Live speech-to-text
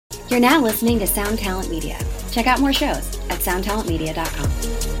You're now listening to Sound Talent Media. Check out more shows at soundtalentmedia.com.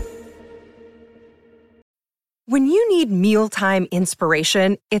 When you need mealtime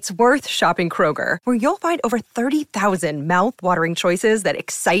inspiration, it's worth shopping Kroger, where you'll find over 30,000 mouth-watering choices that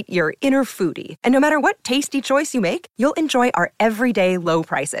excite your inner foodie. And no matter what tasty choice you make, you'll enjoy our everyday low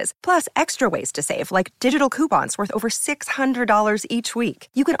prices, plus extra ways to save, like digital coupons worth over $600 each week.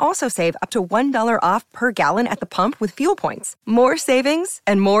 You can also save up to $1 off per gallon at the pump with fuel points. More savings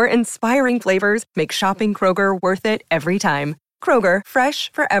and more inspiring flavors make shopping Kroger worth it every time. Kroger,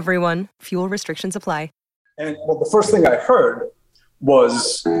 fresh for everyone. Fuel restrictions apply. And well, the first thing I heard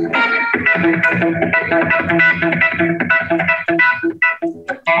was and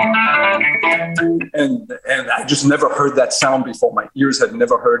I just never heard that sound before. My ears had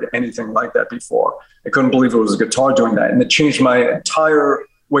never heard anything like that before. I couldn't believe it was a guitar doing that. And it changed my entire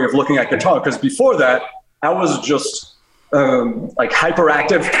way of looking at guitar, because before that, I was just like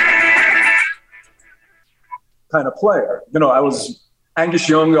hyperactive kind of player. You know, I was Angus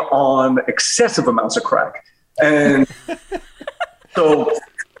Young on excessive amounts of crack. And so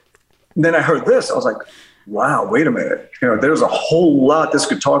then I heard this. I was like, wow, wait a minute. You know, there's a whole lot this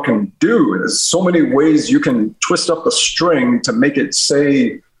guitar can do. There's so many ways you can twist up the string to make it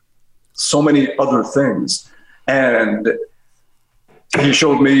say so many other things. And he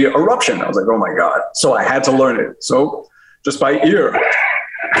showed me Eruption. I was like, oh my God. So I had to learn it. So just by ear,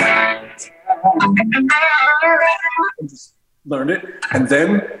 I just learned it. And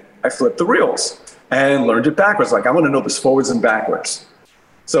then I flipped the reels and learned it backwards. Like, I want to know this forwards and backwards.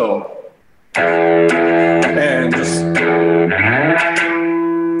 So, and just,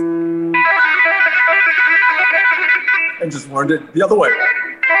 learned it the other way.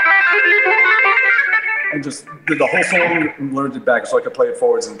 And just did the whole song and learned it back so I could play it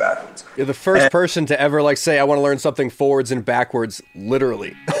forwards and backwards. You're the first person to ever like say, I want to learn something forwards and backwards,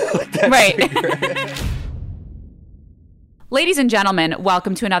 literally. Right. Ladies and gentlemen,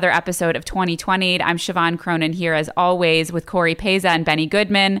 welcome to another episode of 2020. I'm Siobhan Cronin here as always with Corey Peza and Benny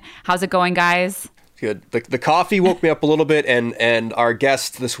Goodman. How's it going, guys? Good. The coffee woke me up a little bit, and our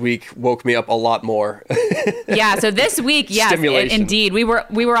guest this week woke me up a lot more. Yeah, so this week, yes, indeed. We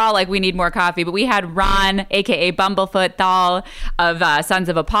were all like, we need more coffee, but we had Ron, a.k.a. Bumblefoot Thal of Sons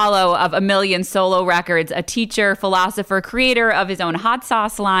of Apollo, of a million solo records, a teacher, philosopher, creator of his own hot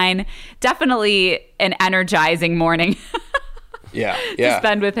sauce line. Definitely an energizing morning. Yeah. To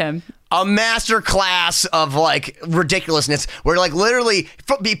spend with him. A master class of like ridiculousness where like literally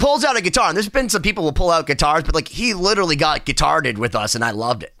he pulls out a guitar, and there's been some people who pull out guitars, but like he literally got guitared with us, and I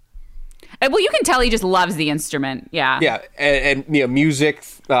loved it. Well, you can tell he just loves the instrument. Yeah. And you know, music,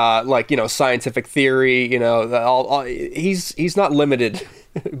 like, you know, scientific theory, you know, he's not limited.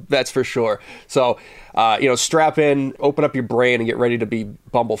 That's for sure. So, you know, strap in, open up your brain, and get ready to be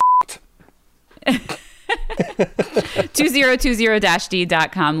bumble-f***ed.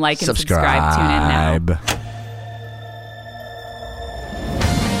 2020-d.com. Like and subscribe. Tune in now.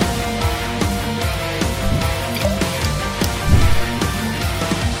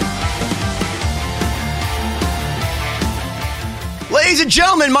 Ladies and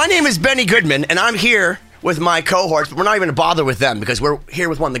gentlemen, my name is Benny Goodman, and I'm here with my cohorts, but we're not even going to bother with them because we're here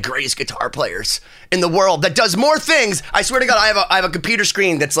with one of the greatest guitar players in the world that does more things. I swear to God, I have a computer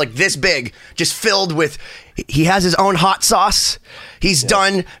screen that's like this big, just filled with, he has his own hot sauce. He's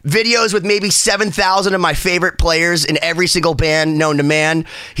done videos with maybe 7,000 of my favorite players in every single band known to man.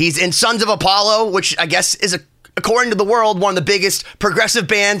 He's in Sons of Apollo, which I guess is according to the world, one of the biggest progressive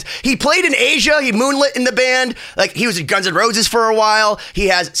bands. He played in Asia. He moonlit in the band. Like, he was in Guns N' Roses for a while. He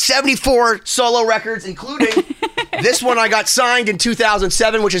has 74 solo records, including this one I got signed in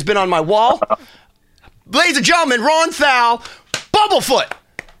 2007, which has been on my wall. Ladies and gentlemen, Ron Thal, Bumblefoot.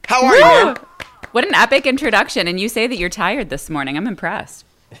 How are you, man? What an epic introduction. And you say that you're tired this morning. I'm impressed.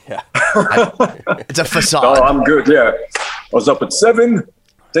 Yeah. It's a facade. Oh, I'm good, yeah. I was up at 7,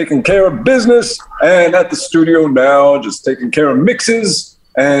 taking care of business, and at the studio now, just taking care of mixes,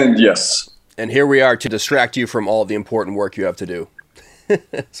 and yes. And here we are to distract you from all the important work you have to do.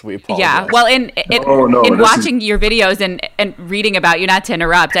 So we apologize. Yeah, well, in watching your videos and reading about you, not to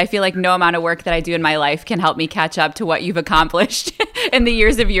interrupt, I feel like no amount of work that I do in my life can help me catch up to what you've accomplished in the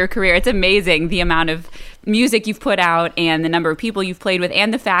years of your career. It's amazing the amount of music you've put out and the number of people you've played with,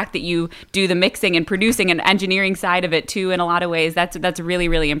 and the fact that you do the mixing and producing and engineering side of it too. In a lot of ways, that's really,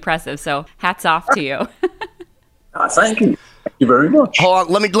 really impressive. So hats off to you. Thank you. Thank you very much. Hold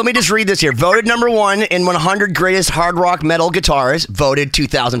on, let me just read this here. Voted number 1 in 100 greatest hard rock metal guitars. Voted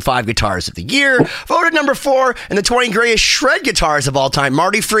 2005 Guitars of the Year. Voted number 4 in the 20 greatest shred guitars of all time.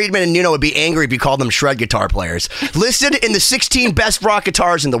 Marty Friedman and Nuno would be angry if you called them shred guitar players. Listed in the 16 best rock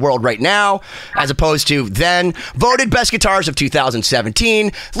guitars in the world right now, as opposed to then. Voted best guitars of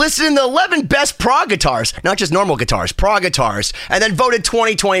 2017. Listed in the 11 best prog guitars, not just normal guitars, prog guitars. And then voted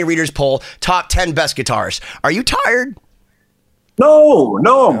 2020 Readers Poll top 10 best guitars. Are you tired? No,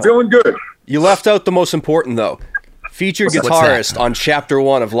 I'm feeling good. You left out the most important, though. Featured guitarist on Chapter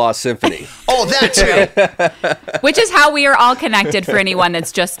 1 of Lost Symphony. Oh, that too. Which is how we are all connected for anyone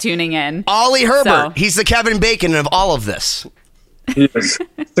that's just tuning in. Ollie Herbert. So. He's the Kevin Bacon of all of this. He is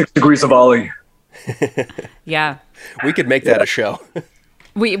 6 degrees of Ollie. Yeah. We could make that a show.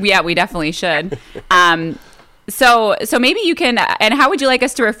 We definitely should. So maybe you can, and how would you like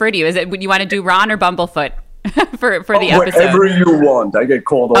us to refer to you? Is it, would you want to do Ron or Bumblefoot for the episode? Whatever you want. I get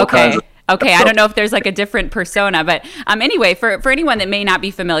called all kinds of Okay, I don't know if there's like a different persona, but anyway, for anyone that may not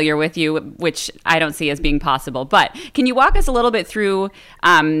be familiar with you, which I don't see as being possible, but can you walk us a little bit through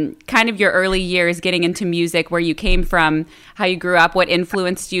kind of your early years getting into music, where you came from, how you grew up, what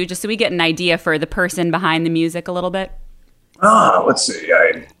influenced you, just so we get an idea for the person behind the music a little bit? Let's see.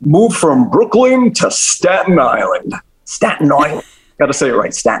 I moved from Brooklyn to Staten Island. Staten Island. Got to say it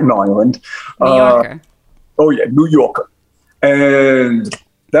right. Staten Island. New Yorker. New Yorker. And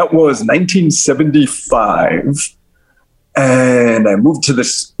that was 1975. And I moved to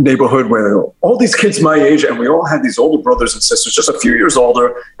this neighborhood where all these kids my age, and we all had these older brothers and sisters, just a few years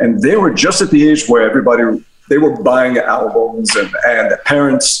older. And they were just at the age where they were buying albums, and the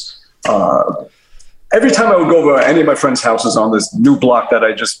parents, every time I would go over any of my friends' houses on this new block that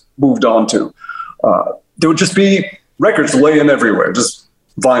I just moved on to, there would just be records laying everywhere, just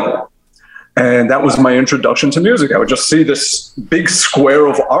vinyl. And that was my introduction to music. I would just see this big square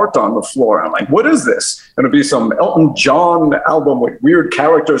of art on the floor. I'm like, what is this? And it'd be some Elton John album with weird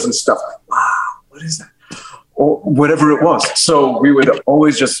characters and stuff. Wow, what is that? Or whatever it was. So we would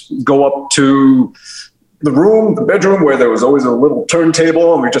always just go up to the bedroom, where there was always a little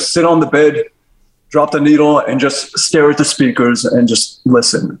turntable, and we just sit on the bed, drop the needle, and just stare at the speakers and just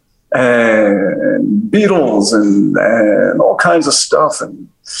listen. And Beatles and all kinds of stuff. And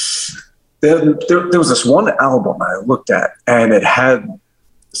there was this one album I looked at, and it had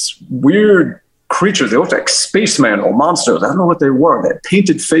this weird creatures. They looked like spaceman or monsters. I don't know what they were. They had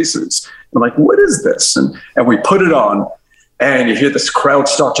painted faces. I'm like, what is this? And we put it on, and you hear this crowd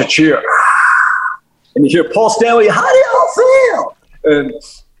start to cheer. And you hear Paul Stanley, how do y'all feel? And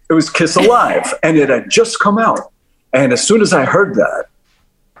it was Kiss Alive, and it had just come out. And as soon as I heard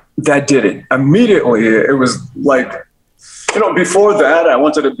that did it. Immediately, it was like, before that, I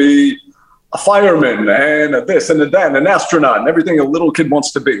wanted to be a fireman and a this and a that and an astronaut and everything a little kid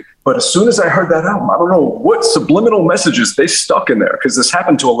wants to be. But as soon as I heard that album, I don't know what subliminal messages they stuck in there, because this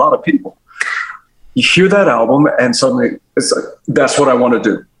happened to a lot of people. You hear that album, and suddenly it's like, that's what I want to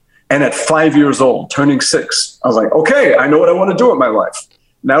do. And at 5 years old, turning 6, I was like, okay, I know what I want to do with my life.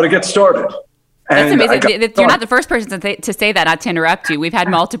 Now to get started. That's amazing. You're not the first person to say that, not to interrupt you. We've had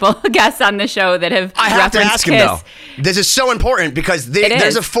multiple guests on the show that have I have to ask Kiss. him, though. This is so important, because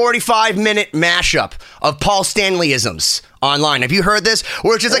there's a 45-minute mashup of Paul Stanley-isms online. Have you heard this?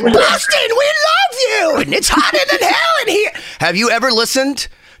 Where it's just like, Boston, we love you, and it's hotter than hell in here. Have you ever listened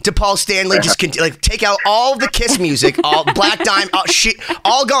to Paul Stanley just take out all the Kiss music, all Black Diamond,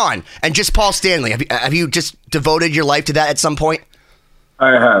 all gone, and just Paul Stanley? Have you just devoted your life to that at some point?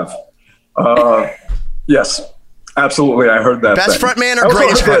 I have. Yes, absolutely. I heard that. Best frontman or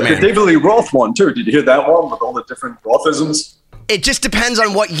greatest frontman? The David Lee Roth one too. Did you hear that one with all the different Rothisms? It just depends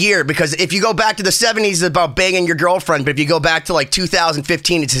on what year, because if you go back to the 70s, it's about banging your girlfriend. But if you go back to like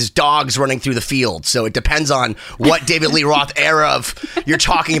 2015, it's his dogs running through the field. So it depends on what David Lee Roth era you're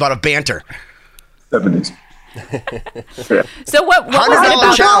talking about of banter. 70s. So what was it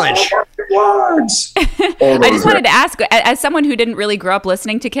about challenge? I just wanted to ask, as someone who didn't really grow up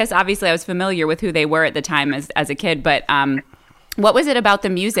listening to Kiss, obviously I was familiar with who they were at the time as a kid, but what was it about the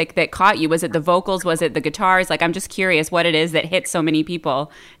music that caught you? Was it the vocals? Was it the guitars? Like, I'm just curious what it is that hit so many people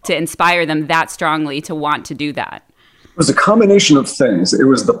to inspire them that strongly to want to do that. It was a combination of things. It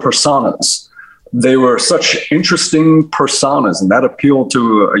was the personas. They were such interesting personas, and that appealed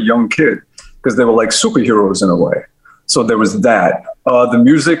to a young kid, because they were like superheroes in a way. So there was that. The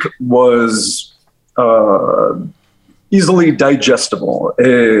music was easily digestible.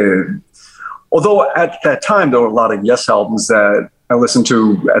 Although at that time, there were a lot of Yes albums that I listened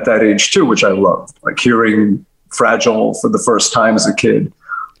to at that age too, which I loved, like hearing Fragile for the first time as a kid,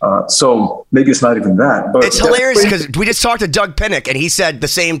 So maybe it's not even that. But it's hilarious because we just talked to Doug Pinnick and he said the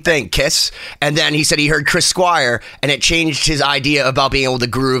same thing, Kiss. And then he said he heard Chris Squire and it changed his idea about being able to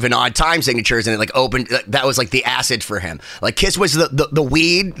groove in odd time signatures, and it like opened. That was like the acid for him. Like Kiss was the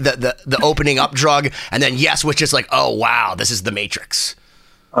weed, the opening up drug, and then Yes was just like, oh wow, this is the Matrix.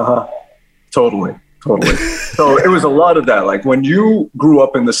 Totally. So it was a lot of that. Like when you grew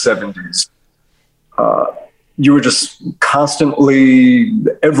up in the 70s, you were just constantly,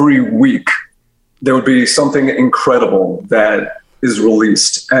 every week, there would be something incredible that is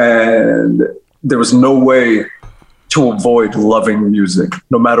released. And there was no way to avoid loving music,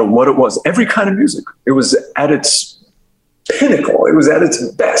 no matter what it was. Every kind of music. It was at its pinnacle. It was at its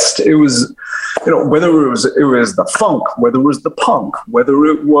best. It was, whether it was the funk, whether it was the punk, whether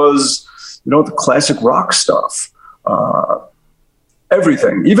it was, the classic rock stuff,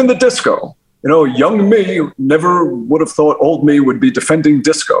 everything, even the disco. Young me never would have thought old me would be defending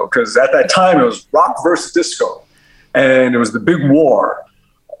disco, because at that time it was rock versus disco, and it was the big war.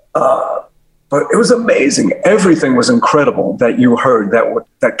 But it was amazing. Everything was incredible that you heard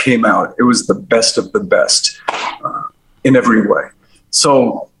that came out. It was the best of the best in every way.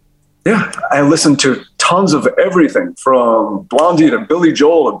 So, yeah, I listened to tons of everything from Blondie to Billy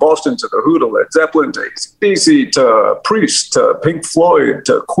Joel and Boston to The Who to Led Zeppelin to AC/DC to Priest to Pink Floyd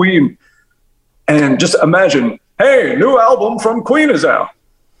to Queen. And just imagine, hey, new album from Queen is out.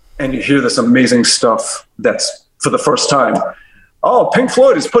 And you hear this amazing stuff that's for the first time. Oh, Pink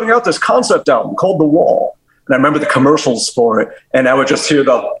Floyd is putting out this concept album called The Wall. And I remember the commercials for it. And I would just hear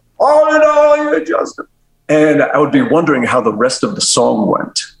and I would be wondering how the rest of the song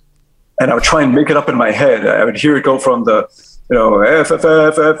went. And I would try and make it up in my head. I would hear it go from the, F, F,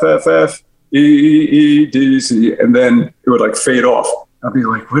 F, F, F, F, E, E, E, D, C. And then it would like fade off. I'd be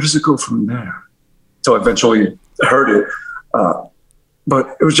like, where does it go from there? So I eventually heard it.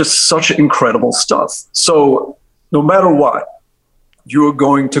 But it was just such incredible stuff. So no matter what, you're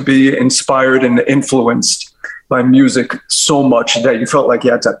going to be inspired and influenced by music so much that you felt like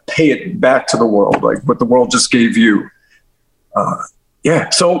you had to pay it back to the world, like what the world just gave you.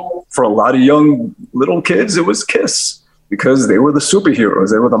 So for a lot of young little kids, it was Kiss, because they were the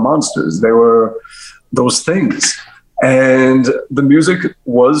superheroes. They were the monsters. They were those things. And the music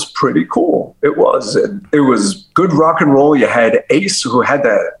was pretty cool. It was good rock and roll. You had Ace, who had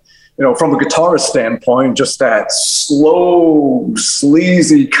that, from a guitarist standpoint, just that slow,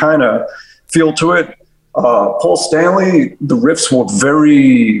 sleazy kind of feel to it. Paul Stanley, the riffs were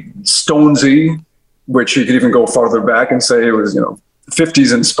very Stonesy, which you could even go farther back and say it was,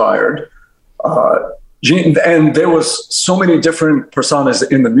 50s inspired. Gene, and there was so many different personas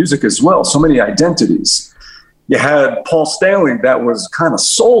in the music as well, so many identities. You had Paul Stanley, that was kind of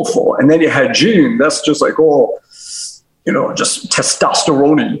soulful. And then you had Gene, that's just like, just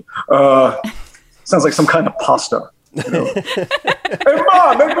testosterone-y. Sounds like some kind of pasta. Hey,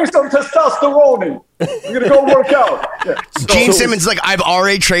 Mom, make me some testosterone. I'm going to go work out. Yeah. Gene Simmons, I've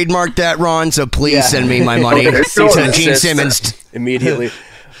already trademarked that, Ron, so please send me my money to Gene Simmons. Immediately.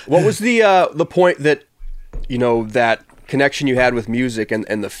 What was the point that, that connection you had with music and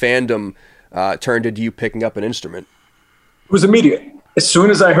the fandom turned into you picking up an instrument? It was immediate. As soon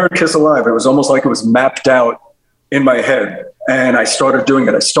as I heard Kiss Alive, it was almost like it was mapped out in my head. And I started doing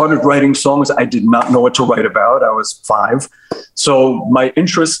it. I started writing songs I did not know what to write about. I was 5. So my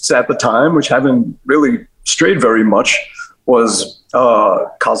interests at the time, which haven't really strayed very much, was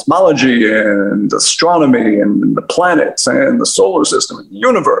cosmology and astronomy and the planets and the solar system and the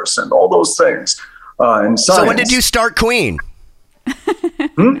universe and all those things. And science. So when did you start Queen?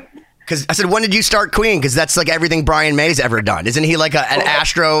 Because I said, when did you start Queen? Because that's like everything Brian May's ever done. Isn't he like an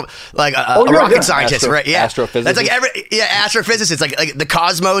astro, like a rocket scientist, right? Yeah, astrophysicist. That's like astrophysicist. It's like the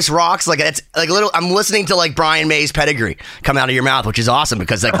cosmos rocks. Like it's like a little. I'm listening to like Brian May's pedigree come out of your mouth, which is awesome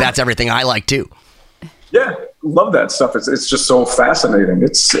because like that's everything I like too. Yeah, love that stuff. It's just so fascinating.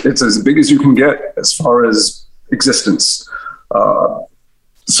 It's as big as you can get as far as existence.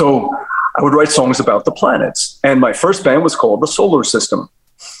 So I would write songs about the planets, and my first band was called The Solar System.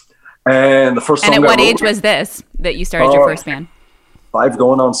 And the first song. And at what age was this that you started your first band? 5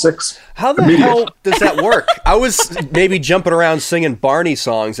 going on 6. How the hell does that work? I was maybe jumping around singing Barney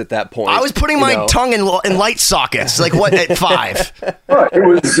songs at that point. I was putting my tongue in light sockets. Like what at 5? Right, it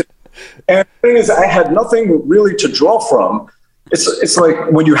was. And the thing is, I had nothing really to draw from. It's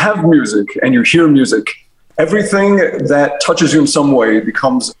like when you have music and you hear music, everything that touches you in some way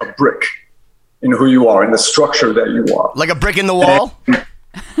becomes a brick in who you are, in the structure that you are. Like a brick in the wall?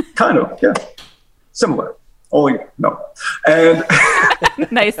 Kind of, yeah. Similar. Only, no. And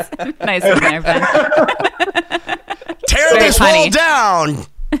nice one there, Ben. Tear this wall down.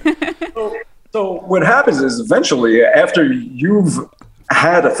 So what happens is eventually, after you've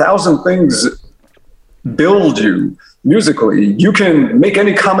had 1,000 things build you musically, you can make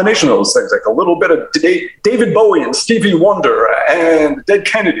any combination of those things, like a little bit of David Bowie and Stevie Wonder and Dead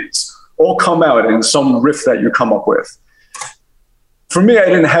Kennedys all come out in some riff that you come up with. For me, I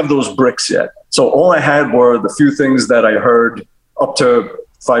didn't have those bricks yet. So all I had were the few things that I heard up to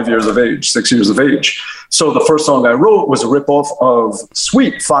 5 years of age, 6 years of age. So the first song I wrote was a ripoff of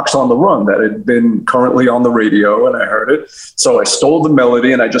Sweet, Fox on the Run, that had been currently on the radio, and I heard it. So I stole the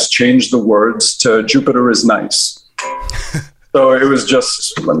melody and I just changed the words to Jupiter is Nice. So it was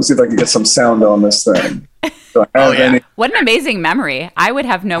just, let me see if I can get some sound on this thing. So What an amazing memory. I would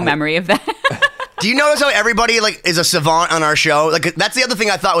have no memory of that. Do you notice how everybody is a savant on our show? Like, that's the other thing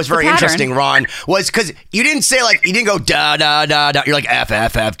I thought was very interesting, Ron, was because you didn't say you didn't go da da da da. You're like F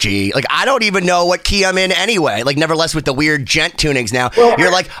F F G. Like, I don't even know what key I'm in anyway. Like, nevertheless with the weird gent tunings now. Well,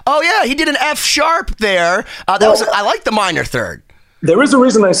 you're like, oh yeah, he did an F sharp there. I like the minor third. There is a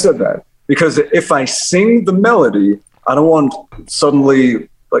reason I said that, because if I sing the melody, I don't want suddenly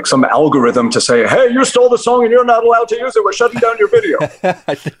like some algorithm to say, hey, you stole the song and you're not allowed to use it. We're shutting down your video.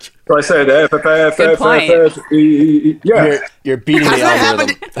 So I said, F, F, F, F, F, F, E. Yeah. You're beating the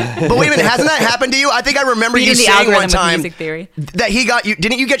algorithm. But wait a minute, hasn't that happened to you? I think I remember you saying one time that he got you.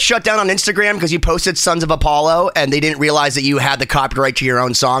 Didn't you get shut down on Instagram because you posted Sons of Apollo and they didn't realize that you had the copyright to your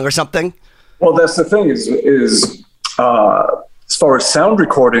own song or something? Well, that's the thing is as far as sound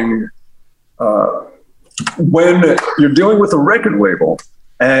recording, when you're dealing with a record label,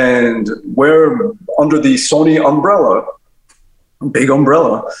 and we're under the Sony umbrella, big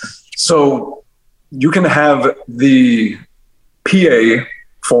umbrella. So you can have the PA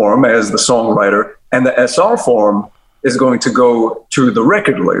form as the songwriter, and the SR form is going to go to the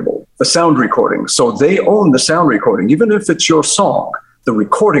record label, the sound recording. So they own the sound recording. Even if it's your song, the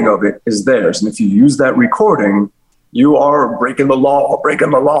recording of it is theirs. And if you use that recording, you are breaking the law.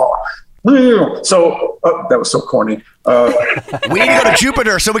 So that was so corny. We need to go to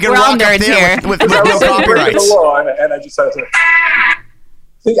Jupiter so we can rock up there with no copyrights. The law, and I just had to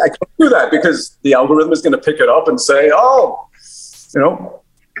see, I can't do that because the algorithm is going to pick it up and say, oh,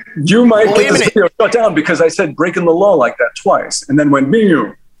 you might get this video shut down because I said breaking the law like that twice, and then went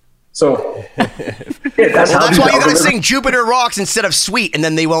meow. So that's why you got to sing Jupiter Rocks instead of Sweet, and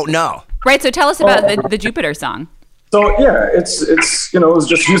then they won't know. Right. So tell us about the Jupiter song. So yeah, it's it was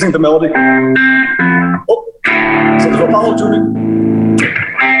just using the melody. Oh, so there's Apollo tuning.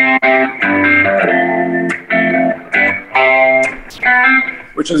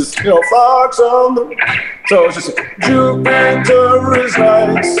 Which is Fox on the. So it's just Jupiter is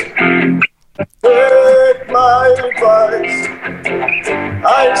nice. Take my advice.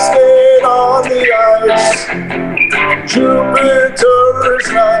 I skate on the ice. Jupiter is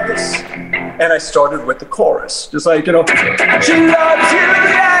nice. And I started with the chorus, just like, she loves you,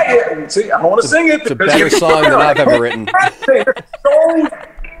 yeah. See, I don't want to sing it. It's a better song than I've ever written.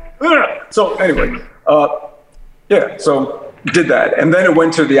 So anyway, so did that. And then it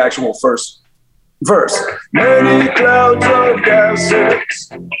went to the actual first verse. Many clouds of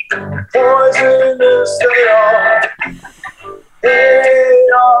gases, poisonous they are. They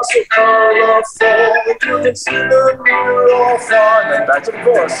are so colorful, you can see them near or far. And then back to the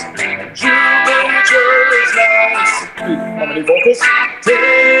chorus. Jupiter is nice. How many vocals?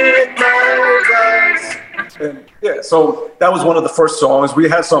 Take my advice. And yeah, so that was one of the first songs. We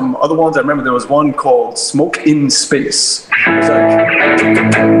had some other ones. I remember there was one called Smoke in Space. It was like,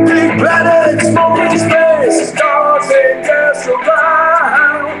 big planet, smoke in space, stars and gas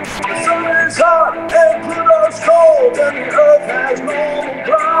around. The sun is hot and Pluto's cold, and the earth has no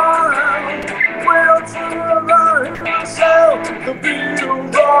ground. We're to the sound, the beat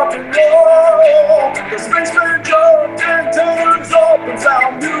of rock and roll. The spacemen jumped and turns up and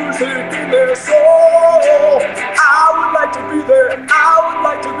found music in their soul. I would like to be there, I would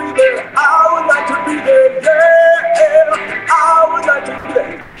like to be there, I would like to be there, yeah. I would like to be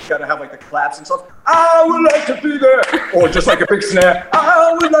there. You gotta have like the claps and stuff. I would like to be there. Or just like a big snare.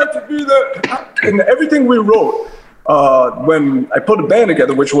 I would like to be there. And everything we wrote, when I put a band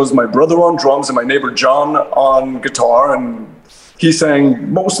together, which was my brother on drums and my neighbor John on guitar, and he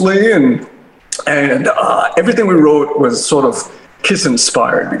sang mostly, and everything we wrote was sort of Kiss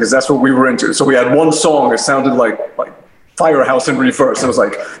inspired because that's what we were into. So we had one song that sounded like Firehouse in reverse. It was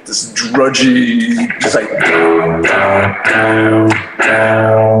like this drudgy, just like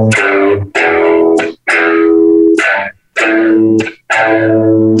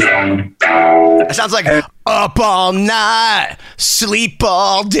it sounds like up all night, sleep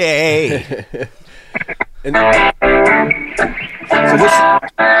all day.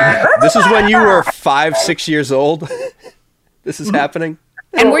 this is when you were 5, 6 years old. This is happening.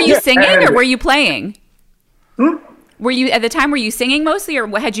 And were you singing or were you playing? Were you at the time? Were you singing mostly, or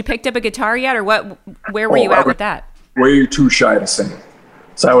had you picked up a guitar yet, or what? Where were you at with that? Way too shy to sing.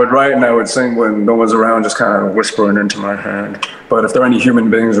 So I would write and I would sing when no one's around, just kind of whispering into my hand. But if there are any human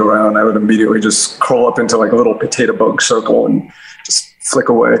beings around, I would immediately just crawl up into like a little potato bug circle and just flick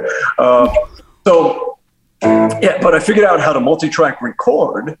away. But I figured out how to multi-track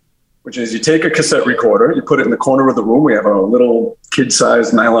record, which is you take a cassette recorder, you put it in the corner of the room. We have a little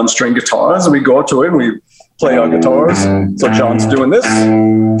kid-sized nylon string guitars, and we go up to it and we play our guitars. So John's doing this,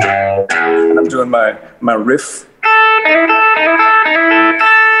 and I'm doing my riff.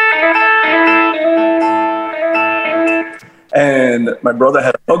 And my brother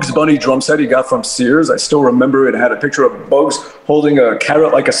had a Bugs Bunny drum set he got from Sears. I still remember it had a picture of Bugs holding a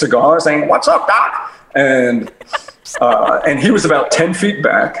carrot like a cigar, saying, "What's up, Doc?" And he was about 10 feet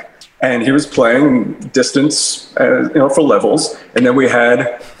back, and he was playing distance, for levels. And then we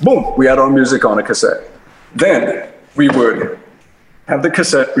had our music on a cassette. Then we would have the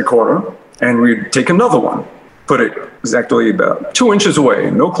cassette recorder, and we'd take another one, put it exactly about 2 inches away.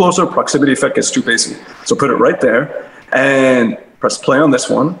 No closer, proximity effect gets too basic. So put it right there, and press play on this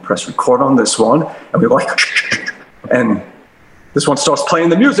one, press record on this one, and we like, and this one starts playing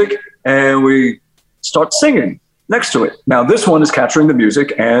the music, and we start singing next to it. Now this one is capturing the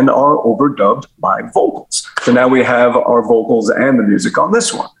music and our overdubbed live vocals. So now we have our vocals and the music on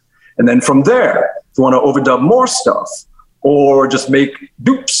this one. And then from there, if you want to overdub more stuff or just make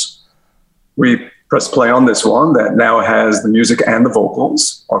dupes, we press play on this one that now has the music and the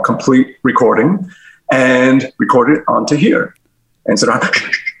vocals, our complete recording, and record it onto here. And so,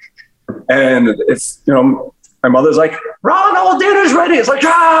 and it's, my mother's like, "Ron, all dinner's ready." It's like,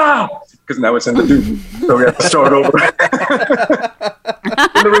 because now it's in the dupe. So we have to start over in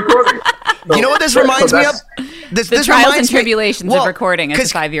the recording. So, you know what this reminds me of? The trials and tribulations of recording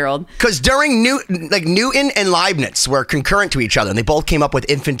as a 5-year-old. Because during Newton and Leibniz were concurrent to each other, and they both came up with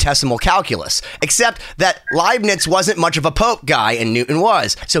infinitesimal calculus, except that Leibniz wasn't much of a Pope guy and Newton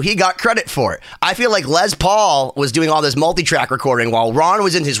was, so he got credit for it. I feel like Les Paul was doing all this multi-track recording while Ron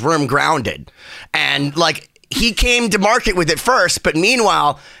was in his room grounded, and he came to market with it first, but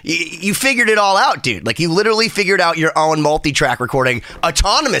meanwhile, you figured it all out, dude. Like, you literally figured out your own multi-track recording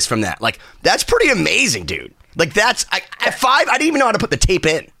autonomous from that. Like, that's pretty amazing, dude. Like, at 5, I didn't even know how to put the tape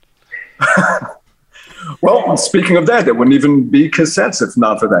in. Well, speaking of that, there wouldn't even be cassettes if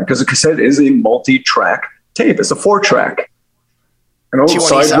not for that, because a cassette is a multi-track tape. It's a 4-track.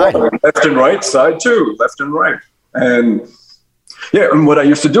 Side 1, left and right, side 2, left and right. And what I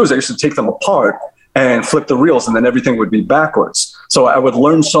used to do is I used to take them apart and flip the reels, and then everything would be backwards. So I would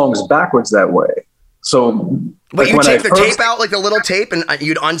learn songs backwards that way. So, but you take the tape out, like the little tape, and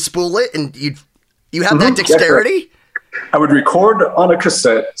you'd unspool it, and you have that dexterity? I would record on a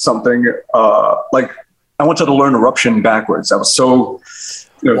cassette something like I wanted to learn Eruption backwards. I was so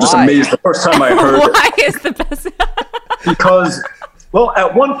just amazed the first time I heard it. Why is the best? Because,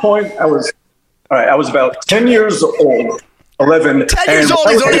 at one point I was about 10 years old. 11. 10 years old,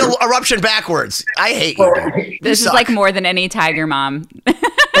 he's only Eruption backwards. I hate you, dude. This is like more than any Tiger Mom.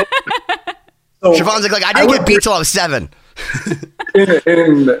 So Siobhan's like, I didn't get beat till I was 7.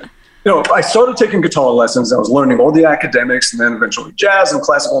 I started taking guitar lessons. I was learning all the academics and then eventually jazz and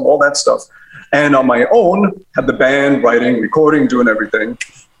classical and all that stuff. And on my own, had the band, writing, recording, doing everything.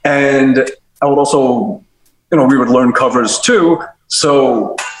 And I would also, we would learn covers too.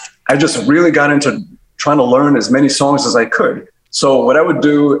 So I just really got into trying to learn as many songs as I could. So what I would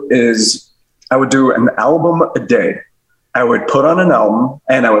do is I would do an album a day. I would put on an album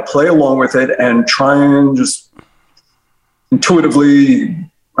and I would play along with it and try and just intuitively,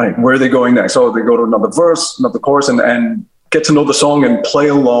 where are they going next? So they go to another verse, another chorus, and get to know the song and play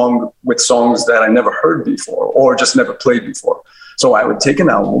along with songs that I never heard before or just never played before. So I would take an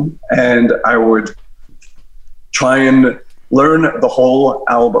album and I would try and learn the whole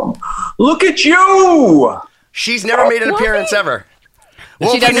album. Look at you! She's never made an appearance ever.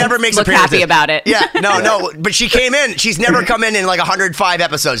 She never makes look happy about it. Yeah, no. But she came in. She's never come in like 105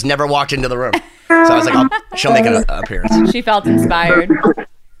 episodes. Never walked into the room. So I was like, she'll make an appearance. She felt inspired.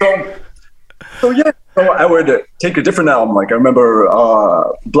 So I would take a different album. Like I remember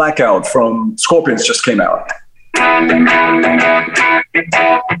Blackout from Scorpions just came out.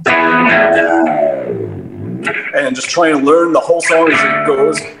 And just try and learn the whole song as it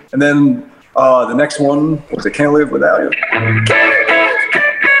goes. And then the next one was I Can't Live Without You.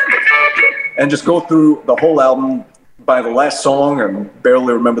 And just go through the whole album by the last song and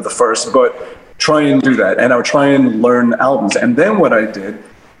barely remember the first, but try and do that. And I would try and learn albums. And then what I did,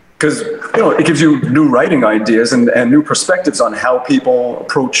 because it gives you new writing ideas and new perspectives on how people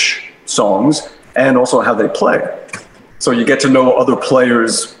approach songs and also how they play. So you get to know other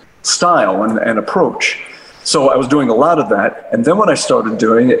players' style and approach. So I was doing a lot of that. And then what I started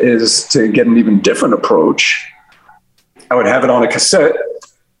doing is to get an even different approach. I would have it on a cassette.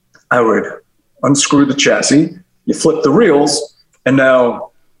 I would unscrew the chassis, you flip the reels, and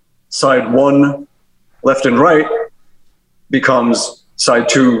now side 1, left and right, becomes side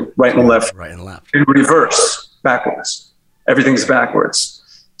 2, right and left. Right and left. In reverse, backwards. Everything's backwards.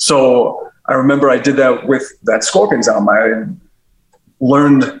 So I remember I did that with that Scorpions album. I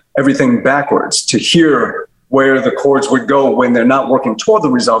learned everything backwards to hear where the chords would go when they're not working toward the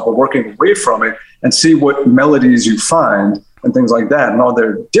resolve, but working away from it, and see what melodies you find and things like that. And all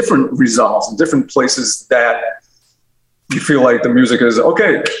their different resolves and different places that you feel like the music is,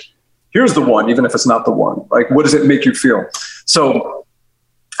 okay, here's the one, even if it's not the one. Like, what does it make you feel? So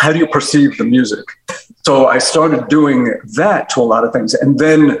how do you perceive the music? So I started doing that to a lot of things. And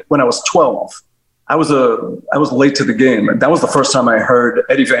then when I was 12, I was late to the game. And that was the first time I heard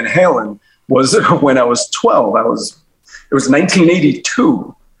Eddie Van Halen was when I was 12. It was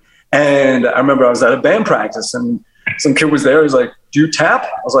 1982. And I remember I was at a band practice and some kid was there. He's like, do you tap?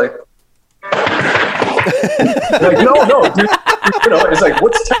 I was like, no, dude. It's like,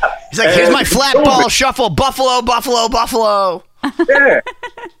 what's tap? He's like, here's my flat ball shuffle, buffalo, buffalo, buffalo. Yeah.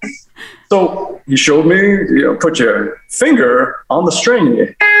 So he showed me, put your finger on the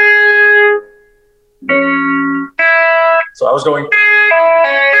string. So I was going,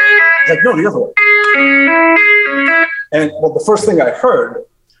 he's like, no, the other way. And well, the first thing I heard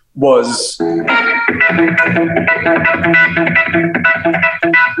was and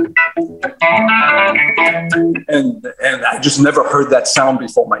I just never heard that sound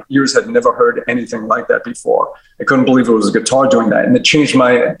before. My ears had never heard anything like that before. I couldn't believe it was a guitar doing that. And it changed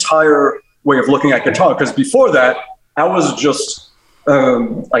my entire way of looking at guitar, because before that, I was just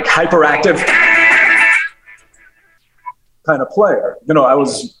like hyperactive kind of player. I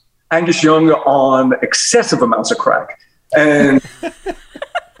was Angus Young on excessive amounts of crack. And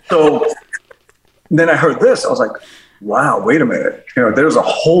so then I heard this. I was like, wow, wait a minute. There's a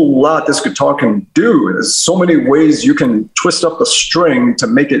whole lot this guitar can do. There's so many ways you can twist up the string to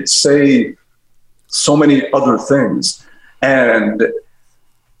make it say so many other things. And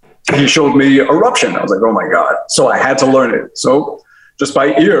he showed me Eruption. I was like, oh my God. So I had to learn it. So just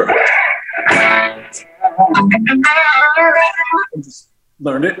by ear. I just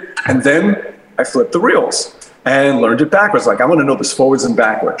learned it. And then I flipped the reels and learned it backwards. Like, I want to know this forwards and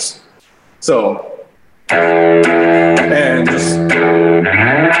backwards. So, and just,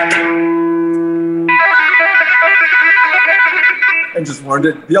 learned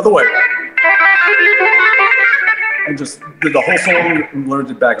it the other way. And just did the whole song and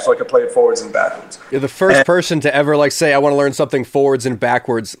learned it back so I could play it forwards and backwards. You're the first person to ever say, I want to learn something forwards and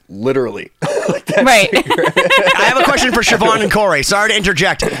backwards, literally. Right. I have a question for Siobhan and Corey. Sorry to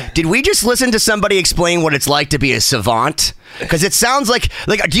interject. Did we just listen to somebody explain what it's like to be a savant? Because it sounds like,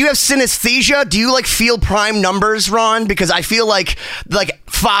 do you have synesthesia? Do you feel prime numbers, Ron? Because I feel like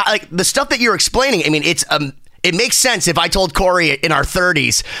the stuff that you're explaining, I mean, it makes sense if I told Corey in our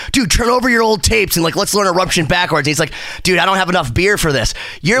 30s, dude, turn over your old tapes and let's learn Eruption backwards. And he's like, dude, I don't have enough beer for this.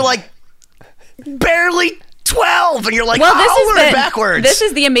 You're barely 12 and you're like, well, I'll learn backwards. This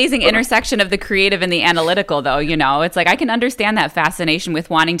is the amazing intersection of the creative and the analytical, though. It's like I can understand that fascination with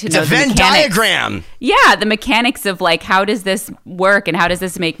wanting to know the Venn mechanics. diagram. Yeah, the mechanics of how does this work and how does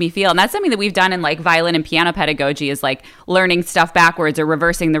this make me feel? And that's something that we've done in violin and piano pedagogy, is learning stuff backwards or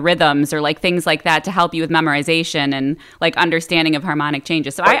reversing the rhythms or things like that to help you with memorization and understanding of harmonic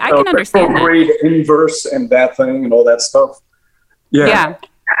changes. So I can understand that. Retrograde, inverse, and that thing and all that stuff. Yeah.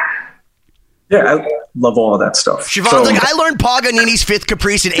 Yeah, I love all of that stuff. Siobhan's I learned Paganini's Fifth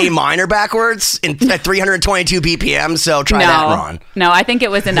Caprice in A minor backwards at 322 BPM, so try that, Ron. No, I think it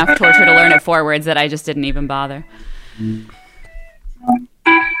was enough torture to learn it forwards that I just didn't even bother. Was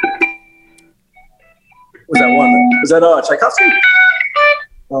that one? Was that Tchaikovsky?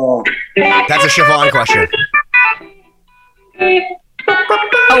 Oh. That's a Siobhan question.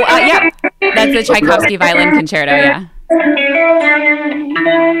 Yeah. That's the Tchaikovsky Violin Concerto, yeah.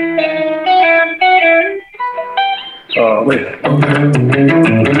 Wait.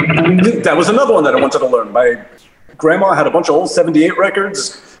 That was another one that I wanted to learn. My grandma had a bunch of old 78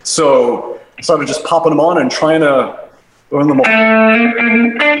 records, so I started just popping them on and trying to learn them all.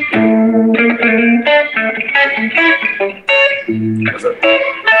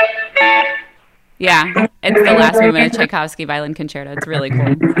 Yeah, it's the last movement of Tchaikovsky Violin Concerto. It's really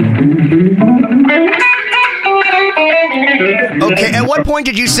cool. Okay, at what point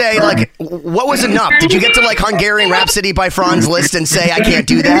did you say, like, what was enough? Did you get to, like, Hungarian Rhapsody by Franz Liszt and say, I can't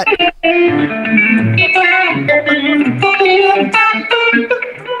do that?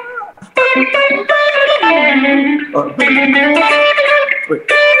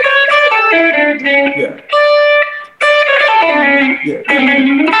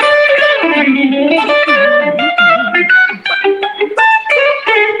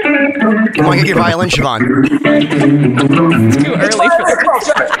 You want to get your violin, Siobhan? It's too early for this.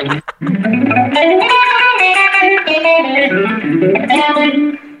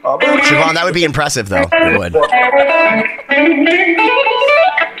 Siobhan, that would be impressive, though. It would.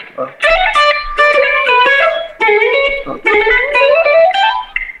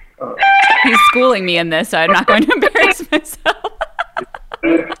 He's schooling me in this, so I'm not going to embarrass myself.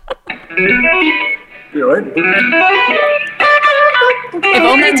 If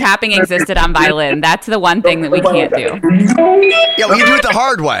only tapping existed on violin, that's the one thing that we can't do. Yeah, well, you do it the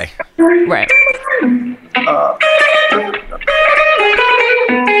hard way. Right.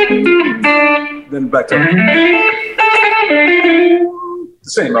 Then back to the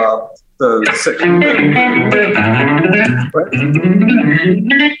same, the sixth. Right?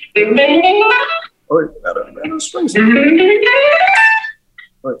 Oh, wait, that strings.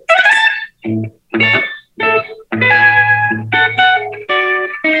 Right. And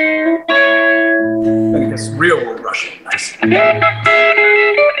it gets real Russian. Nice.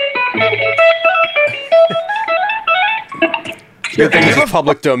 Good thing it's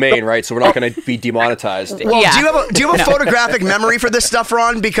public domain, right? So we're not going to be demonetized. Well, Yeah. do you have a photographic memory for this stuff,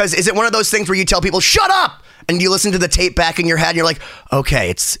 Ron? Because is it one of those things where you tell people, shut up? And you listen to the tape back in your head and you're like, okay,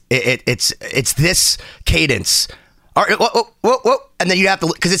 it's this cadence. All right, whoa. And then you have to,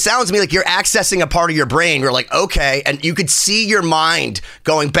 because it sounds to me like you're accessing a part of your brain. You're like, okay. And you could see your mind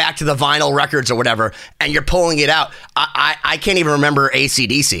going back to the vinyl records or whatever, and you're pulling it out. I can't even remember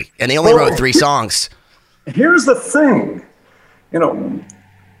AC/DC, and they only wrote 3 songs. Here's the thing. You know,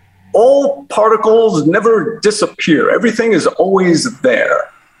 all particles never disappear. Everything is always there.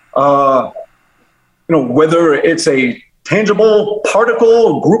 You know, whether it's a tangible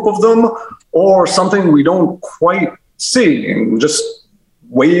particle, a group of them, or something we don't quite see, and just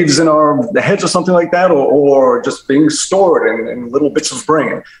waves in our heads or something like that, or just being stored in little bits of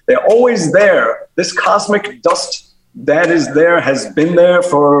brain. They're always there. This cosmic dust that is there has been there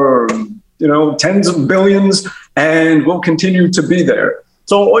for, you know, tens of billions and will continue to be there.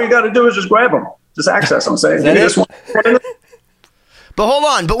 So all you got to do is just grab them, just access them, say, hey, this one. But hold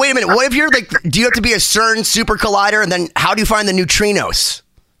on, but wait a minute. What if you're like, do you have to be a CERN super collider? And then how do you find the neutrinos,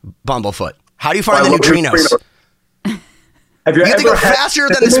 Bumblefoot? How do you find the neutrinos? Have you have to go faster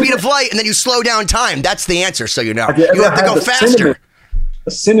than the speed of light, and then you slow down time. That's the answer, so you know. You have to go faster.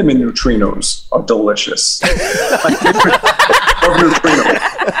 The cinnamon neutrinos are delicious.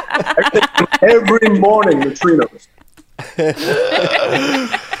 Every morning, neutrinos.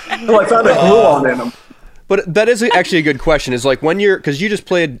 Well, I found a gluon in them. But that is actually a good question. Is like when you're, because you just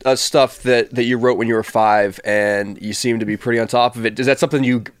played stuff that you wrote when you were 5, and you seem to be pretty on top of it. Is that something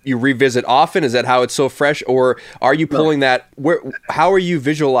you revisit often? Is that how it's so fresh, or are you pulling that? How are you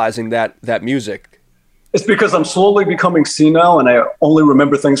visualizing that music? It's because I'm slowly becoming senile, and I only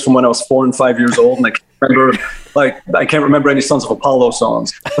remember things from when I was 4 and 5 years old, and I can't remember any Sons of Apollo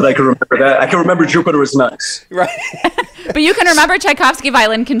songs, but I can remember that. I can remember Jupiter is Nice. Right. But you can remember Tchaikovsky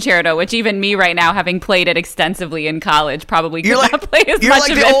Violin Concerto, which even me right now, having played it extensively in college, probably could not play as much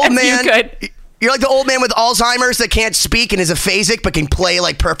of it as you could. You're like the old man with Alzheimer's that can't speak and is aphasic, but can play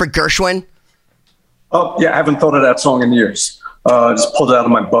like perfect Gershwin. Oh, yeah, I haven't thought of that song in years. Just pulled it out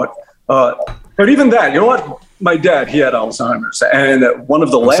of my butt. But even that, you know what? My dad, he had Alzheimer's, and one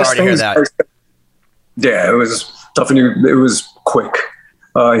of the last things. Yeah, it was tough, and it was quick.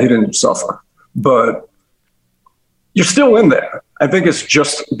 He didn't suffer, but you're still in there. I think it's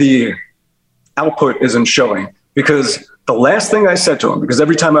just the output isn't showing, because the last thing I said to him, because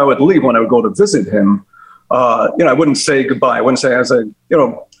every time I would leave when I would go to visit him, I wouldn't say goodbye. I wouldn't say, I'll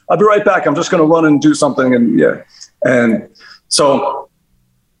be right back. I'm just going to run and do something. And so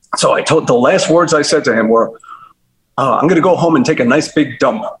I told, the last words I said to him were, I'm going to go home and take a nice big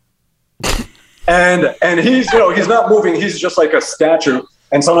dump. And he's not moving. He's just like a statue.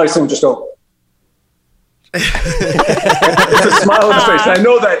 And sometimes I see him just go, it's a smile on his face. And I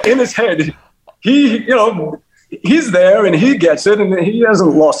know that in his head, he's there and he gets it, and he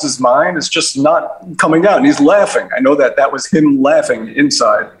hasn't lost his mind. It's just not coming out. And he's laughing. I know that was him laughing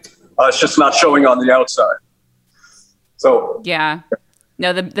inside. It's just not showing on the outside. So yeah.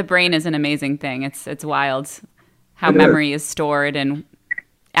 No, the brain is an amazing thing. It's wild how memory is stored and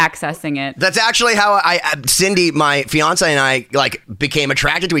accessing it. That's actually how Cindy, my fiance, and I like became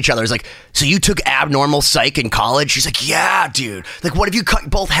attracted to each other. It's like, so you took abnormal psych in college? She's like, yeah, dude. Like, what if you cut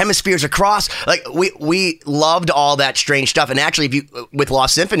both hemispheres across? Like, we loved all that strange stuff. And actually, with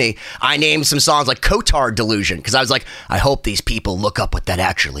Lost Symphony, I named some songs like Cotard Delusion, because I was like, I hope these people look up what that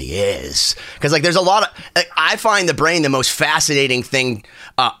actually is. Because like, there's a lot of, like, I find the brain the most fascinating thing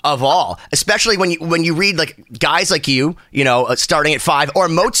of all, especially when you read like guys like you know, starting at 5, or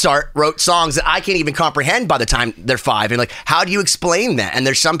Mozart wrote songs that I can't even comprehend by the time they're 5. And like, how do you explain that? And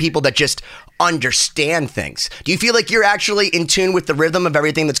there's some people that just understand things. Do you feel like you're actually in tune with the rhythm of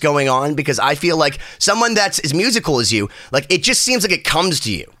everything that's going on? Because I feel like someone that's as musical as you, like, it just seems like it comes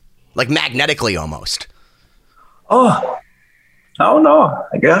to you, like magnetically almost. Oh, I don't know,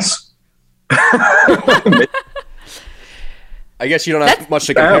 I guess. I guess you don't have much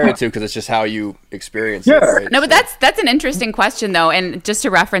to compare it to because it's just how you experience it. Right? No, but that's an interesting question, though. And just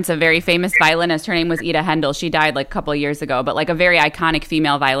to reference a very famous violinist, her name was Ida Hendel. She died like a couple of years ago, but like a very iconic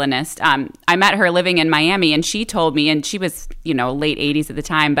female violinist. I met her living in Miami, and she told me, and she was, you know, late 80s at the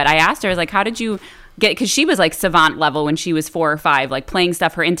time, but I asked her, I was like, how did you get, because she was like savant level when she was 4 or 5, like playing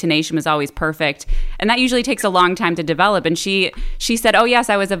stuff, her intonation was always perfect. And that usually takes a long time to develop. And she said, oh,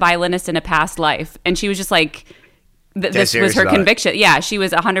 yes, I was a violinist in a past life. And she was just like, this was her conviction. Yeah, she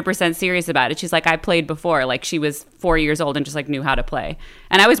was 100% serious about it. She's like, I played before. Like, she was 4 years old and just like knew how to play.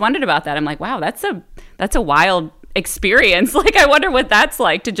 And I always wondered about that. I'm like, wow, that's a wild experience. Like, I wonder what that's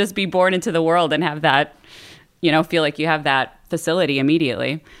like to just be born into the world and have that, you know, feel like you have that facility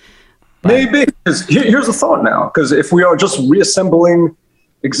immediately. But maybe. Because here's a thought now. Because if we are just reassembling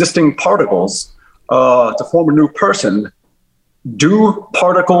existing particles to form a new person, do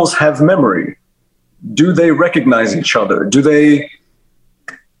particles have memory? Do they recognize each other? Do they?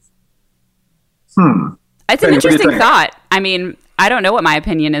 It's an interesting thought. I mean, I don't know what my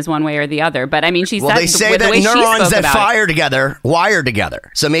opinion is one way or the other, but I mean, well, they say that neurons that fire together wire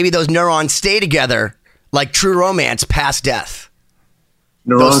together. So maybe those neurons stay together like True Romance past death.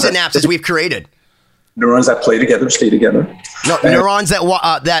 Those synapses we've created. Neurons that play together stay together. No, neurons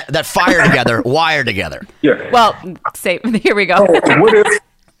that fire together wire together. Yeah. Well, here we go. What if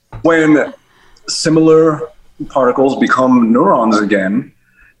when similar particles become neurons again,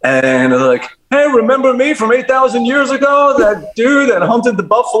 and they're like, hey, remember me from 8,000 years ago? That dude that hunted the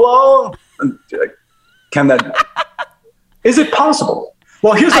buffalo? And like, is it possible?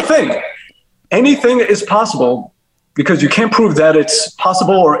 Well, here's the thing. Anything is possible because you can't prove that it's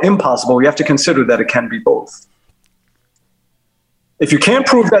possible or impossible. You have to consider that it can be both. If you can't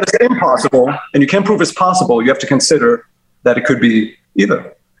prove that it's impossible and you can't prove it's possible, you have to consider that it could be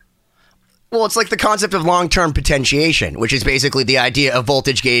either. Well, it's like the concept of long-term potentiation, which is basically the idea of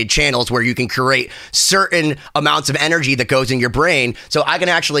voltage-gated channels where you can create certain amounts of energy that goes in your brain. So I can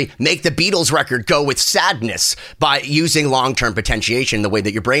actually make the Beatles record go with sadness by using long-term potentiation, the way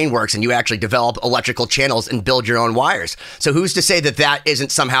that your brain works, and you actually develop electrical channels and build your own wires. So who's to say that that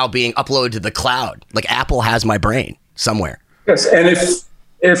isn't somehow being uploaded to the cloud? Like Apple has my brain somewhere. Yes, and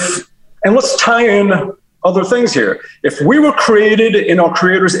and let's tie in other things here. If we were created in our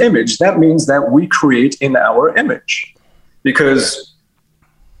creator's image, that means that we create in our image. Because,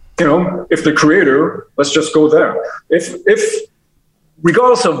 you know, if the creator, let's just go there. If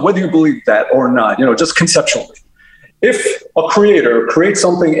regardless of whether you believe that or not, you know, just conceptually, if a creator creates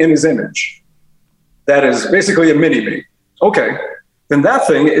something in his image that is basically a mini-me, okay, then that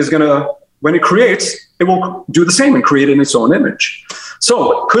thing is going to, when it creates, it will do the same and create in its own image.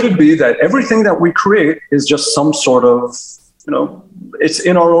 So could it be that everything that we create is just some sort of, you know, it's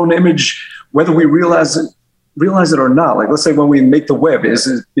in our own image, whether we realize it or not? Like, let's say when we make the web, is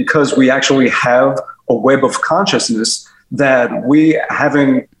it because we actually have a web of consciousness that we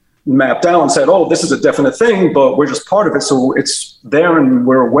haven't mapped out and said, oh, this is a definite thing, but we're just part of it. So it's there and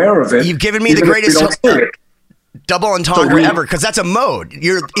we're aware of it. You've given me the greatest double entendre ever, because that's a mode.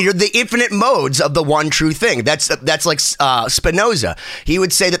 You're the infinite modes of the one true thing. That's like Spinoza. He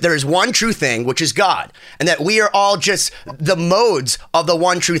would say that there is one true thing, which is God, and that we are all just the modes of the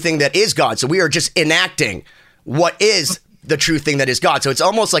one true thing that is God. So we are just enacting what is the true thing that is God. So it's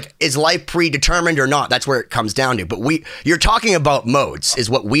almost like, is life predetermined or not? That's where it comes down to. But you're talking about modes is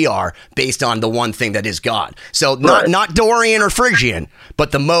what we are based on the one thing that is God. So not Dorian or Phrygian,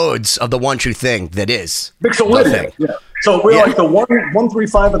 but the modes of the one true thing that is the thing. Yeah. So we're like the 1, 3,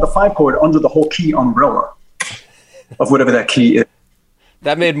 5 of the 5 chord under the whole key umbrella of whatever that key is.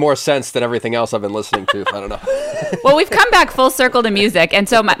 That made more sense than everything else I've been listening to. I don't know. Well, we've come back full circle to music. And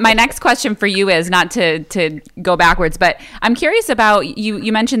so my next question for you is not to go backwards, but I'm curious about,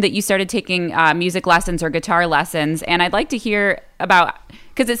 you mentioned that you started taking music lessons or guitar lessons. And I'd like to hear about,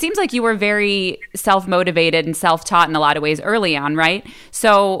 because it seems like you were very self-motivated and self-taught in a lot of ways early on, right?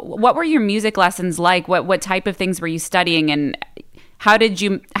 So what were your music lessons like? What type of things were you studying, and how did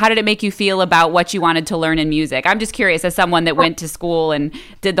it make you feel about what you wanted to learn in music? I'm just curious, as someone that went to school and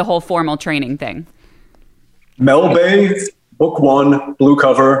did the whole formal training thing. Mel Bay, Book 1, blue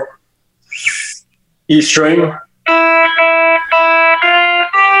cover, E string.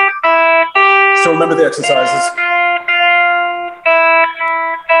 So remember the exercises.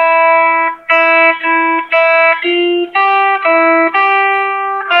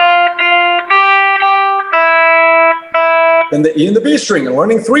 Then the E and the B string, and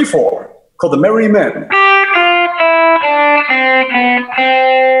learning 3/4, called the Merry Men.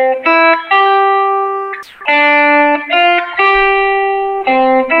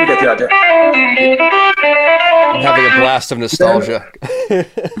 You get the idea. I'm having a blast of nostalgia. And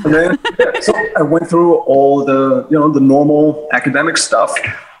then, so I went through all the, the normal academic stuff.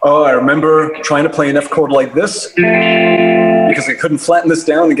 I remember trying to play an F chord like this because I couldn't flatten this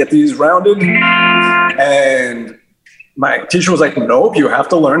down and get these rounded. And my teacher was like, nope, you have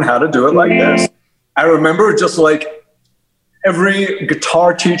to learn how to do it like this. I remember, just like every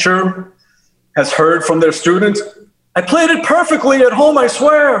guitar teacher has heard from their students, I played it perfectly at home, I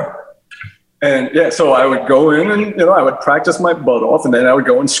swear. And yeah, so I would go in and, I would practice my butt off, and then I would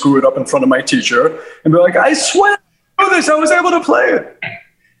go and screw it up in front of my teacher and be like, I swear I did this, I was able to play it.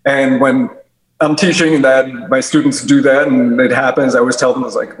 And when I'm teaching that my students do that and it happens, I always tell them, I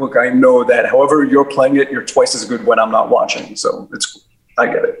was like, look, I know that however you're playing it, you're twice as good when I'm not watching. So I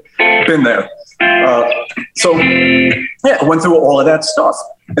get it. Been there. So yeah, I went through all of that stuff.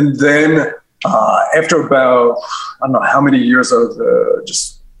 And then after about, I don't know how many years of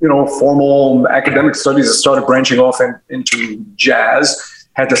just, formal academic studies, I started branching off into jazz.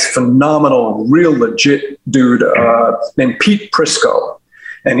 Had this phenomenal, real legit dude named Pete Prisco.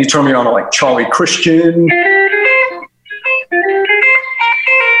 And he turned me on to like Charlie Christian.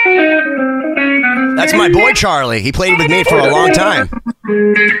 That's my boy, Charlie. He played with me for a long time.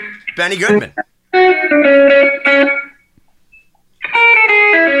 Benny Goodman.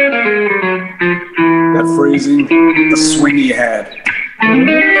 That phrasing, the swing he had.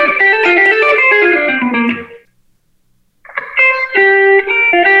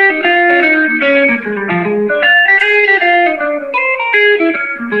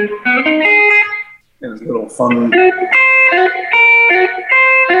 It was a little fun.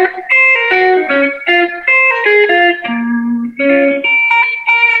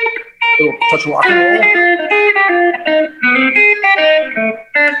 Little touch of rock and roll.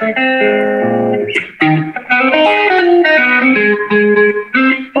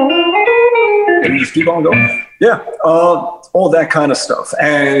 And just keep on going. Yeah, all that kind of stuff.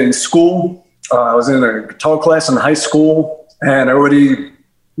 And in school, I was in a guitar class in high school, and I already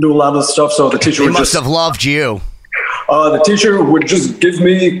knew a lot of the stuff. So the teacher would must have loved you. The teacher would just give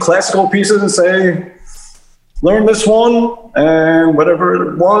me classical pieces and say, learn this one and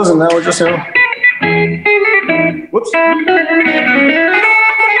whatever it was, and that would just, whoops.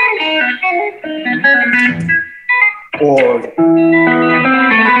 Or just,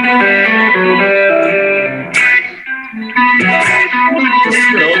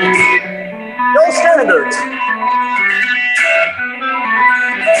 no standards.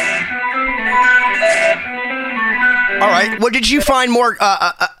 All right. What did you find more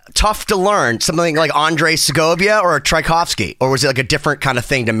tough to learn? Something like Andrei Segovia or Tchaikovsky? Or was it like a different kind of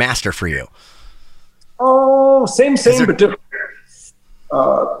thing to master for you? Oh, same, but different.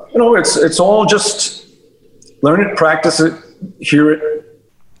 It's all just learn it, practice it, hear it.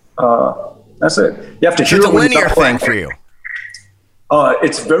 That's it. You have to hear it. It's a linear thing for you.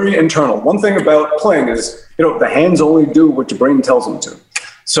 It's very internal. One thing about playing is, the hands only do what your brain tells them to.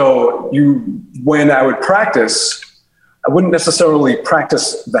 So when I would practice, I wouldn't necessarily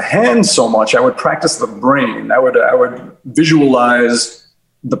practice the hands so much. I would practice the brain. I would visualize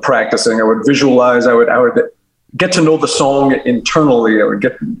the practicing. I would visualize. I would get to know the song internally. You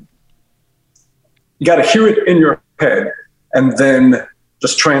got to hear it in your head, and then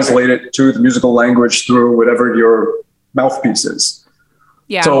just translate it to the musical language through whatever your mouthpiece is.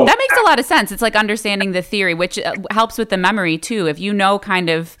 Yeah, so that makes a lot of sense. It's like understanding the theory, which helps with the memory too. If you know kind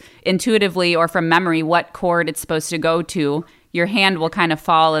of intuitively or from memory what chord it's supposed to go to, your hand will kind of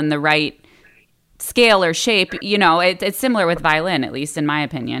fall in the right scale or shape. It's similar with violin, at least in my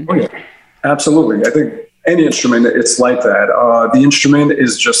opinion. Oh, yeah. Absolutely. I think any instrument, it's like that. The instrument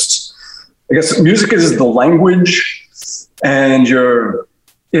is just, I guess music is the language, and you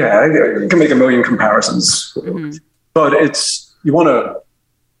can make a million comparisons. Mm-hmm. But you want to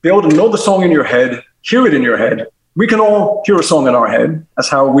be able to know the song in your head, hear it in your head. We can all hear a song in our head. That's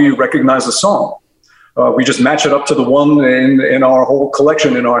how we recognize a song. We just match it up to the one in our whole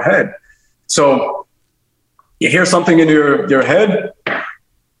collection in our head. So you hear something in your head,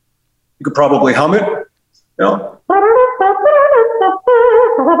 you could probably hum it, you know.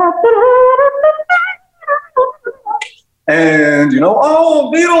 And,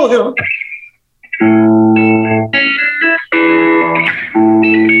 oh, Beatles,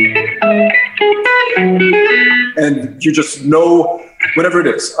 and you just know whatever it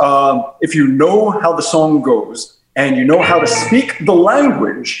is. If you know how the song goes and you know how to speak the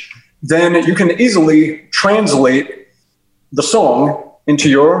language, then you can easily translate the song into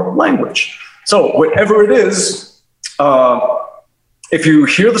your language. So whatever it is, if you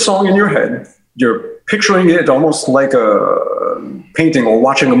hear the song in your head, you're picturing it almost like a painting or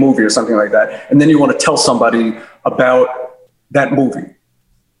watching a movie or something like that, and then you want to tell somebody about that movie.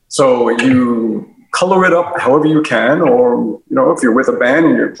 So you color it up however you can, or if you're with a band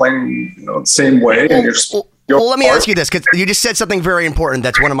and you're playing the same way, and well, let me ask you this, because you just said something very important.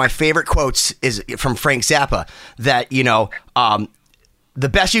 That's one of my favorite quotes is from Frank Zappa, that the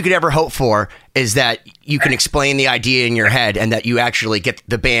best you could ever hope for is that you can explain the idea in your head, and that you actually get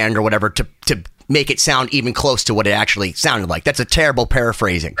the band or whatever to make it sound even close to what it actually sounded like. That's a terrible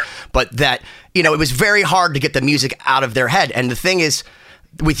paraphrasing, but that it was very hard to get the music out of their head. And the thing is,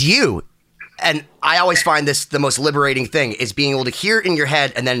 with you, and I always find this the most liberating thing, is being able to hear it in your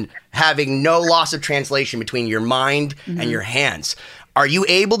head and then having no loss of translation between your mind and your hands. Are you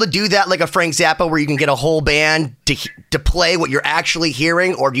able to do that like a Frank Zappa, where you can get a whole band to play what you're actually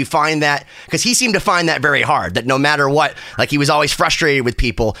hearing? Or do you find that, because he seemed to find that very hard, that no matter what, like he was always frustrated with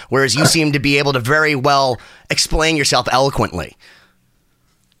people, whereas you seem to be able to very well explain yourself eloquently?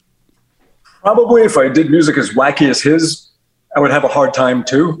 Probably if I did music as wacky as his, I would have a hard time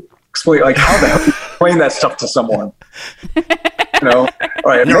too. Explain, like, how the hell do you explain that stuff to someone? All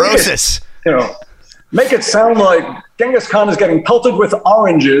right, neurosis. Make it sound like Genghis Khan is getting pelted with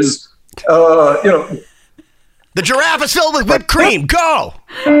oranges. The giraffe is filled with whipped cream. Go.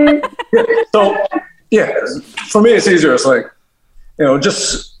 So, for me, it's easier. It's like,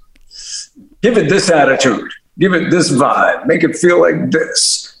 just give it this attitude, give it this vibe, make it feel like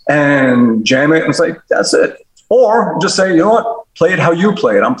this, and jam it. And it's like, that's it. Or just say, you know what, play it how you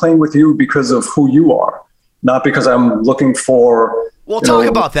play it. I'm playing with you because of who you are, not because I'm looking for. Well, talk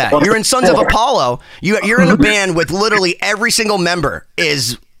about that. You're in Sons of Apollo. You're in a band with literally every single member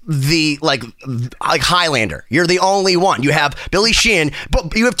is the like Highlander. You're the only one. You have Billy Sheehan,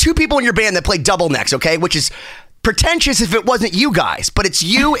 but you have two people in your band that play double necks, okay? Which is pretentious if it wasn't you guys, but it's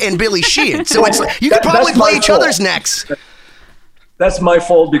you and Billy Sheehan. So it's you could probably play each other's necks. That's my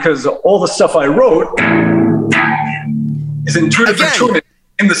fault, because all the stuff I wrote is in two different tunings.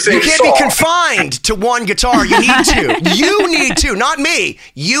 In the same you can't song. Be confined to one guitar. You need to. You need to, not me.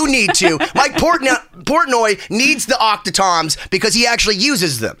 You need to. Mike Portnoy needs the octatoms because he actually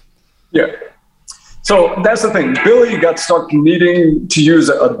uses them. Yeah. So that's the thing. Billy got stuck needing to use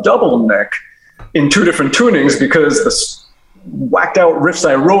a double neck in two different tunings because the whacked out riffs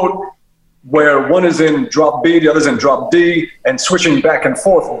I wrote, where one is in drop B, the other's in drop D, and switching back and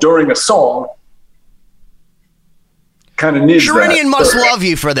forth during a song. Kind of needs Sherinian must love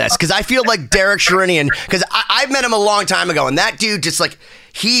you for this, because I feel like Derek Sherinian, because I've met him a long time ago, and that dude just like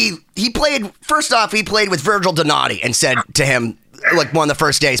he played. First off, he played with Virgil Donati and said to him, like, one of the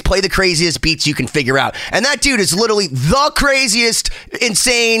first days, play the craziest beats you can figure out. And that dude is literally the craziest,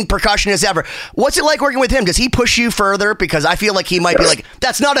 insane percussionist ever. What's it like working with him? Does he push you further? Because I feel like he might be like,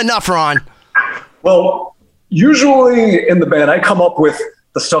 that's not enough, Ron. Well, usually in the band, I come up with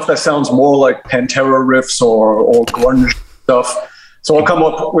the stuff that sounds more like Pantera riffs or grunge stuff. So I'll come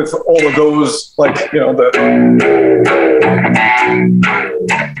up with all of those, like, all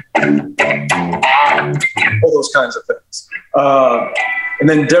those kinds of things. And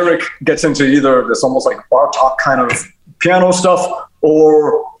then Derek gets into either this almost like Bartok kind of piano stuff,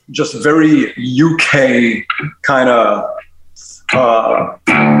 or just very UK kind of,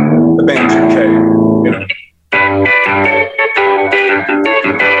 the band's UK,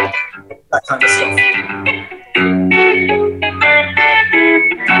 that kind of stuff.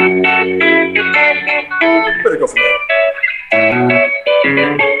 Better go from there.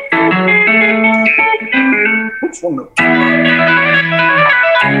 Oops, one note.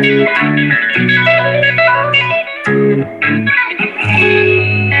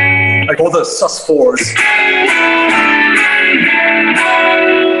 I all the sus4s.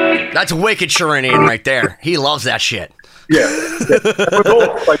 That's wicked Sharinian right there. He loves that shit. Yeah. We're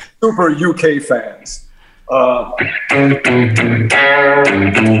both like super UK fans. I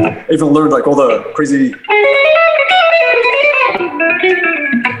even learned like all the crazy,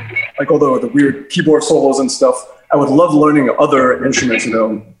 like all the weird keyboard solos and stuff. I would love learning other instruments, you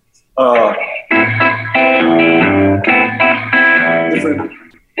know. Different.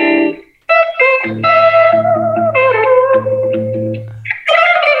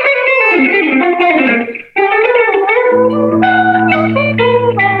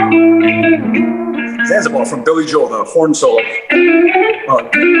 Zanzibar from Billy Joel, the horn solo.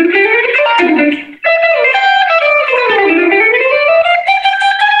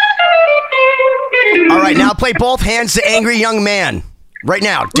 All right, now play both hands to Angry Young Man. Right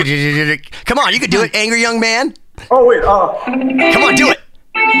now. Come on, you can do it, Angry Young Man. Oh, wait. Come on, do it.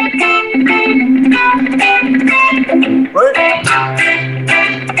 Right?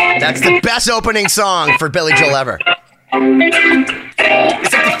 That's the best opening song for Billy Joel ever.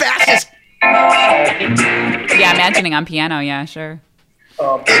 It's like the fastest. Yeah, imagining on piano. Yeah, sure.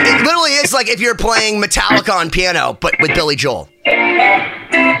 It literally is like if you're playing Metallica on piano, but with Billy Joel.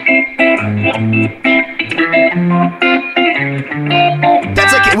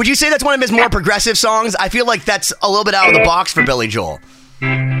 That's like, would you say that's one of his more progressive songs? I feel like that's a little bit out of the box for Billy Joel.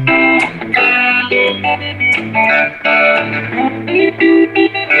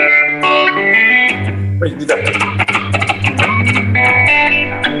 Wait, do that.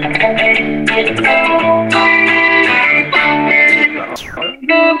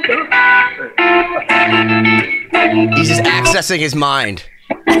 He's just accessing his mind.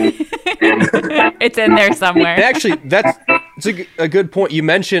 It's in there somewhere. And actually, that's a good point. You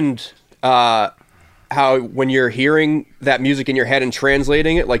mentioned how when you're hearing that music in your head and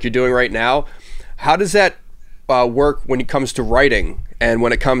translating it like you're doing right now, how does that work when it comes to writing and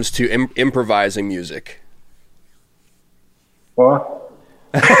when it comes to improvising music? What?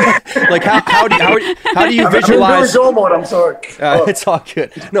 Like how do you visualize? I'm sorry. It's all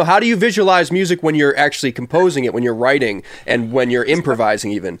good. No, how do you visualize music when you're actually composing it, when you're writing, and when you're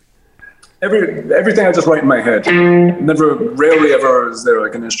improvising even? Everything I just write in my head. Rarely ever is there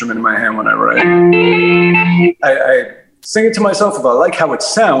like an instrument in my hand when I write. I sing it to myself. If I like how it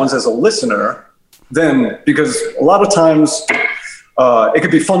sounds as a listener, then, because a lot of times it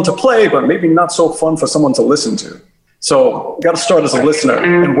could be fun to play, but maybe not so fun for someone to listen to. So you got to start as a listener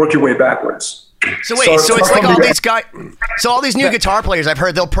and work your way backwards. So wait, so it's like all these guys, so all these new guitar players I've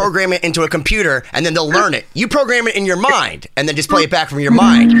heard, they'll program it into a computer and then they'll learn it. You program it in your mind and then just play it back from your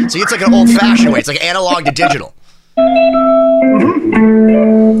mind. So it's like an old-fashioned way. It's like analog to digital.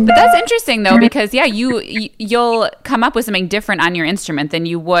 But that's interesting though, because yeah, you'll come up with something different on your instrument than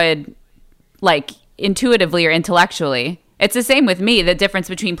you would like intuitively or intellectually. It's the same with me. The difference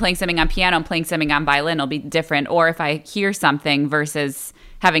between playing something on piano and playing something on violin will be different, or if I hear something versus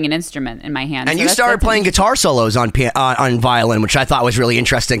having an instrument in my hand. And so you started playing guitar solos on violin, which I thought was really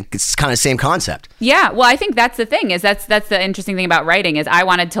interesting. It's kind of the same concept. Yeah, well, I think that's the thing. That's the interesting thing about writing is I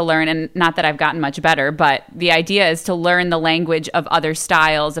wanted to learn, and not that I've gotten much better, but the idea is to learn the language of other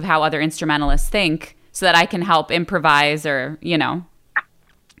styles, of how other instrumentalists think, so that I can help improvise or, you know.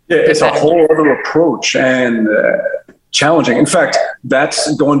 Yeah, it's a whole other approach and challenging. In fact,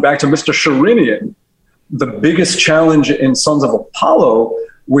 that's going back to Mr. Sharinian. The biggest challenge in Sons of Apollo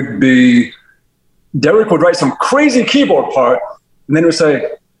would be Derek would write some crazy keyboard part, and then he would say,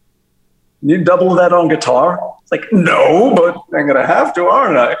 "You need double that on guitar?" It's like, no, but I'm gonna have to,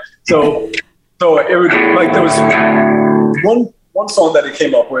 aren't I? So it would, like, there was one song that he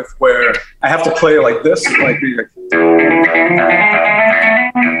came up with where I have to play like this, like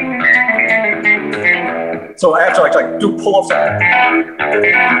so I have to like do pull-ups.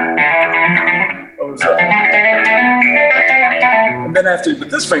 And then I have to,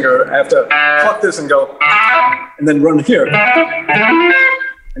 with this finger, I have to pluck this and go, and then run here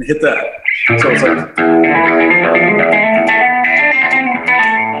and hit that. So it's like,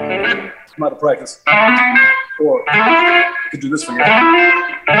 I'm out of practice. Or you could do this finger.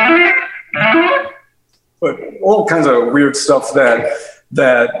 But all kinds of weird stuff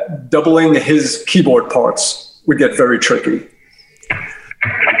that doubling his keyboard parts would get very tricky.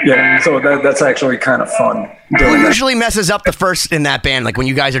 Yeah, so that's actually kind of fun. Who usually messes up the first in that band? Like when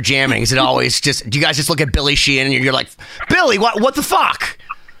you guys are jamming, is it always just, do you guys just look at Billy Sheehan and you're like, Billy, what the fuck?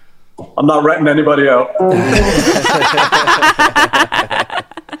 I'm not ratting anybody out.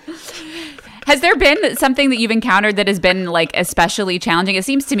 Has there been something that you've encountered that has been like especially challenging? It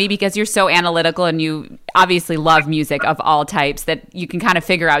seems to me, because you're so analytical and you obviously love music of all types, that you can kind of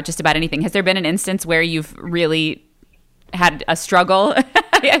figure out just about anything. Has there been an instance where you've really had a struggle,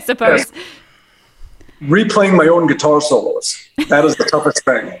 I suppose? Yes. Replaying my own guitar solos. That is the toughest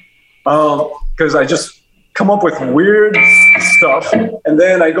thing. Because I just come up with weird stuff, and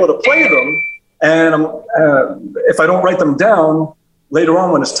then I go to play them, and if I don't write them down, later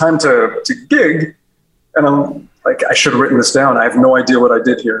on when it's time to gig, and I'm like, I should have written this down. I have no idea what I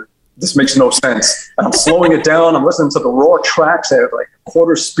did here. This makes no sense. And I'm slowing it down. I'm listening to the raw tracks at like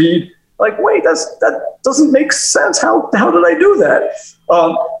quarter speed. Like, wait, that doesn't make sense. How did I do that?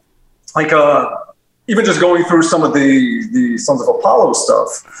 Even just going through some of the Sons of Apollo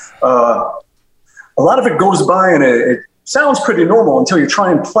stuff, a lot of it goes by and it sounds pretty normal until you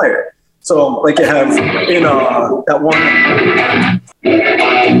try and play it. So like you have in that one.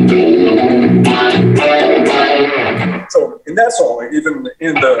 So in that song, even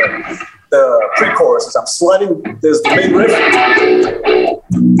in the pre-choruses, I'm sliding. There's the main riff.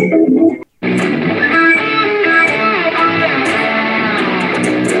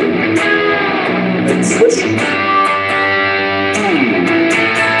 And switch.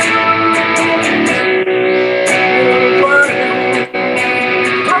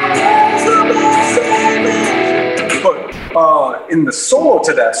 In the solo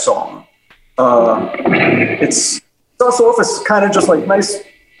to that song, it starts off as kind of just like nice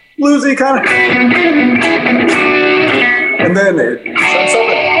bluesy kind of, and then it jumps up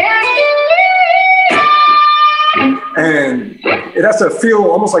and it has to feel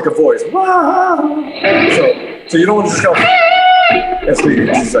almost like a voice. So you don't want to just go as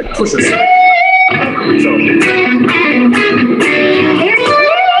it's like pushes. So,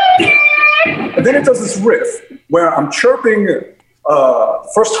 and then it does this riff where I'm chirping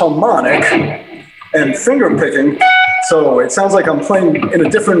first harmonic and finger picking, so it sounds like I'm playing in a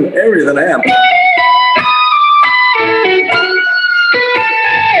different area than I am.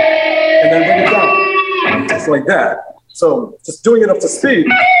 And then bring it down, just like that. So just doing it up to speed.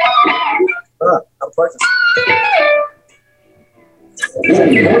 I'll practice.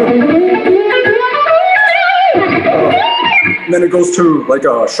 And then it goes to like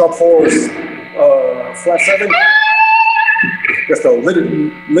a sharp fours, flat seven. That's the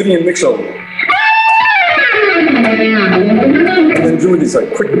Lydian mixo. And then doing these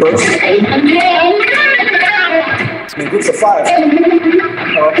like quick bursts. In groups of 5.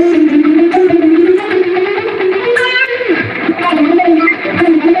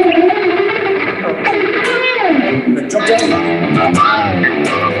 And then jump down.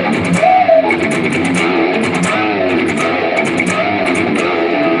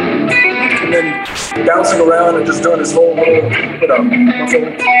 And then bouncing around and just doing this whole little bit of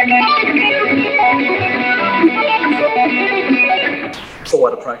so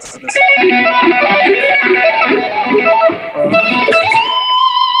what a practice of this.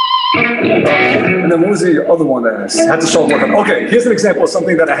 And then what was the other one that I had to start working on? Okay, here's an example of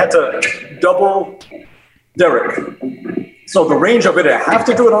something that I had to double Derek. So the range of it, I have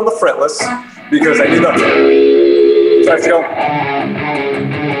to do it on the fretless because I need that. So I have to go.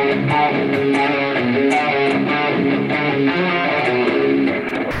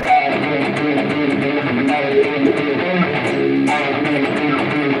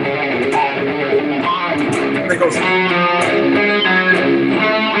 And it goes.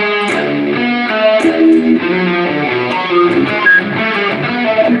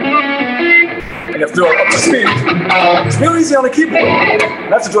 And you have to do it up to speed. It's real easy on the keyboard. I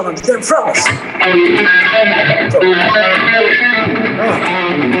have to do it on the damn fretless. So,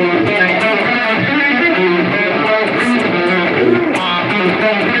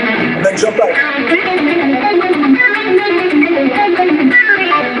 and then jump back.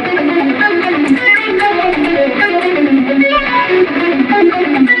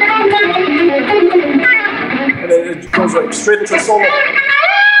 And then it goes like straight into the solo.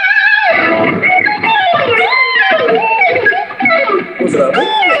 What's that?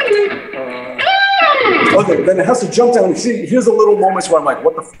 Okay, then it has to jump down. See, here's the little moments where I'm like,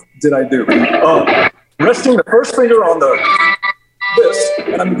 what the f did I do? Resting the first finger on this,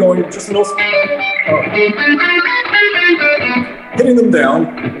 and I'm going just in those, hitting them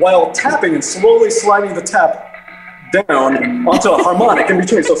down while tapping and slowly sliding the tap down onto a harmonic in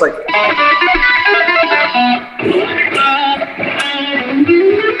between. So it's like.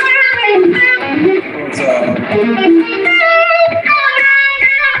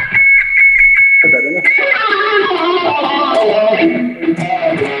 Put that in there.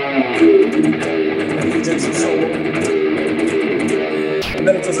 And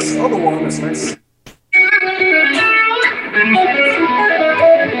then it's Because this other one is nice.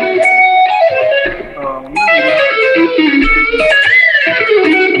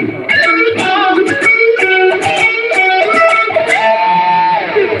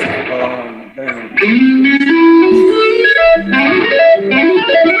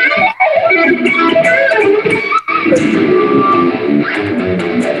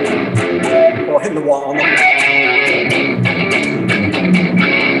 Hitting the wall.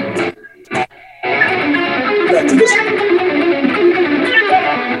 Back to this.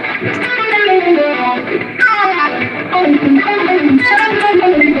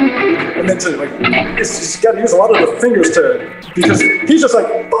 And then to like, it's just got to use a lot of the fingers to, because he's just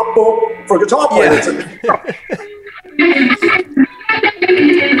like bop, bop, for a guitar player. Yeah.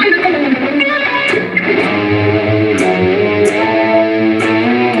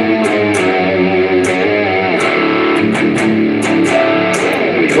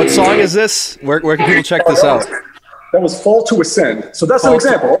 What song is this? Where can people check this out? That was Fall to Ascend. So that's an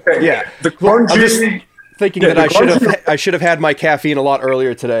example. Okay. Yeah. The grungy. I'm just thinking that I should have had my caffeine a lot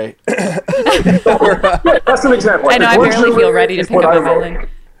earlier today. That's an example. I know. I barely feel ready to pick up a violin.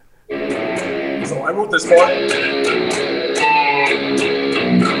 So I wrote this part.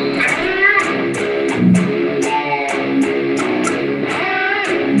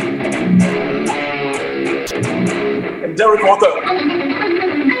 And Derek wrote the.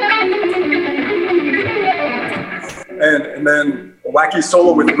 And then a wacky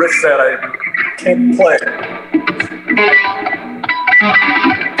solo with riffs that I can't play.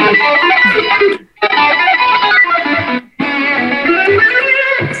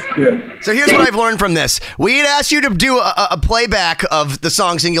 Yeah. So here's what I've learned from this. We had asked you to do a playback of the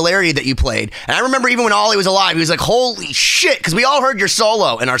song Singularity that you played. And I remember even when Ollie was alive, he was like, holy shit, because we all heard your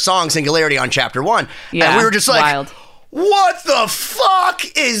solo in our song Singularity on Chapter 1. Yeah, and we were just like, wild. What the fuck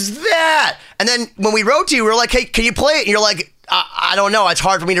is that? And then when we wrote to you, we were like, hey, can you play it? And you're like, I don't know. It's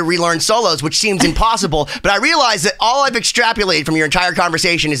hard for me to relearn solos, which seems impossible. But I realized that all I've extrapolated from your entire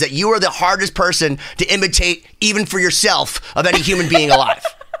conversation is that you are the hardest person to imitate, even for yourself, of any human being alive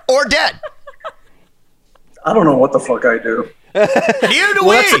or dead. I don't know what the fuck I do. Neither do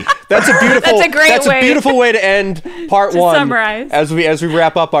we. That's a beautiful. That's a beautiful way to end part one. Summarize. As we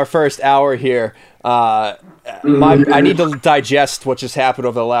wrap up our first hour here. I need to digest what just happened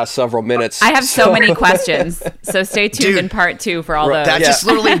over the last several minutes. I have so many questions, so stay tuned in part 2 for all those. That just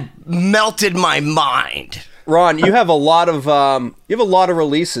literally melted my mind. Ron, you have a lot of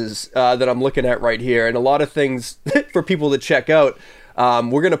releases that I'm looking at right here, and a lot of things for people to check out.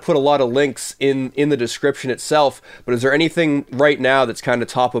 We're going to put a lot of links in the description itself. But is there anything right now that's kind of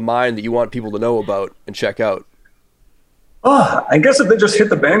top of mind that you want people to know about and check out? I guess if they just hit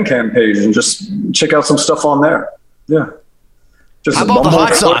the Bandcamp page and just check out some stuff on there. Yeah. Just how about the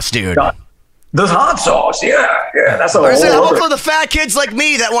hot sauce, dude? The hot sauce, yeah. That's a how about for the fat kids like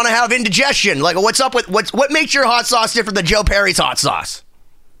me that want to have indigestion? Like, what's up with what makes your hot sauce different than Joe Perry's hot sauce?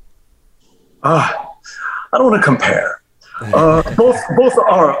 I don't want to compare. Both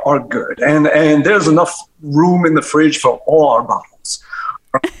are good, and there's enough room in the fridge for all our bottles.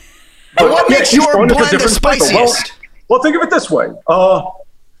 But what makes your blend the spiciest? Well, think of it this way.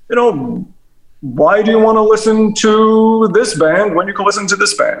 Why do you want to listen to this band when you can listen to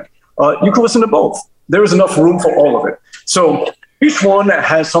this band? You can listen to both. There is enough room for all of it. So each one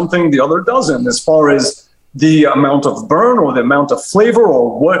has something the other doesn't, as far as the amount of burn or the amount of flavor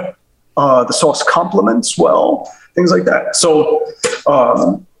or what the sauce complements well, things like that. So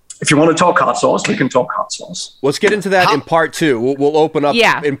if you want to talk hot sauce, we can talk hot sauce. Let's get into that in part 2. We'll open up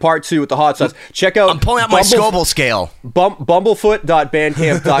in part 2 with the hot sauce. Check out. I'm pulling out my Scoville scale.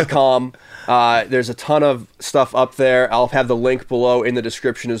 Bumblefoot.bandcamp.com. There's a ton of stuff up there. I'll have the link below in the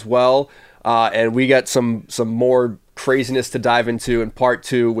description as well. And we got some more craziness to dive into in part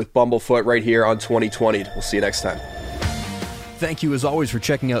 2 with Bumblefoot right here on 2020. We'll see you next time. Thank you, as always, for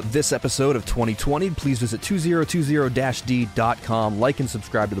checking out this episode of 2020. Please visit 2020-d.com. Like and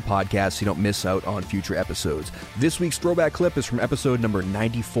subscribe to the podcast so you don't miss out on future episodes. This week's throwback clip is from episode number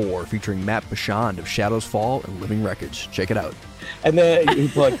 94, featuring Matt Bashand of Shadows Fall and Living Wreckage. Check it out. And then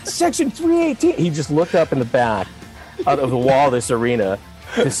he's like, Section 318. He just looked up in the back out of the wall of this arena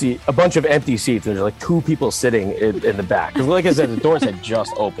to see a bunch of empty seats. There's like 2 people sitting in the back. Because like I said, the doors had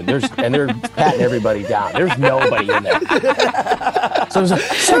just opened. And they're patting everybody down. There's nobody in there. So it was like,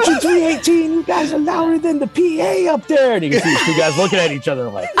 Section 318, you guys are louder than the PA up there. And you can see these 2 guys looking at each other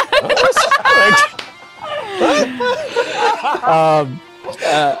like, but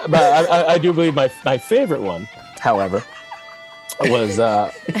I do believe my favorite one, however, was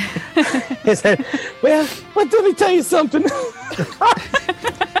he said, well, let me tell you something.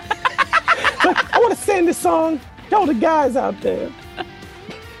 playing this song to all the guys out there.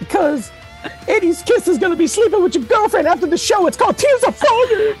 Because Eddie's Kiss is going to be sleeping with your girlfriend after the show. It's called Tears of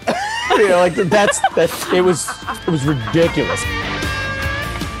Falling. Like that's it was ridiculous.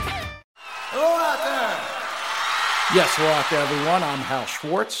 Hello out there. Yes, hello out there, everyone. I'm Hal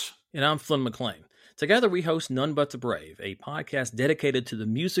Schwartz. And I'm Flynn McLean. Together we host None But the Brave, a podcast dedicated to the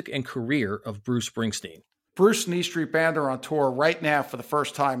music and career of Bruce Springsteen. Bruce and E Street Band are on tour right now for the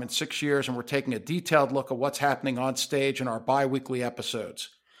first time in 6 years, and we're taking a detailed look at what's happening on stage in our bi-weekly episodes.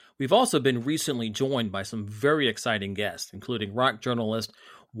 We've also been recently joined by some very exciting guests, including rock journalist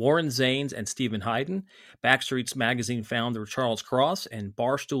Warren Zanes and Stephen Hyden, Backstreet's Magazine founder Charles Cross, and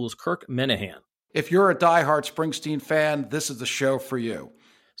Barstool's Kirk Minahan. If you're a diehard Springsteen fan, this is the show for you.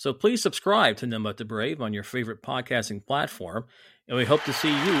 So please subscribe to None But the Brave on your favorite podcasting platform, and we hope to see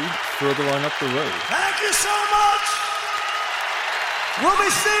you further on up the road. Thank you so much. We'll be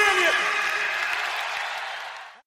seeing you.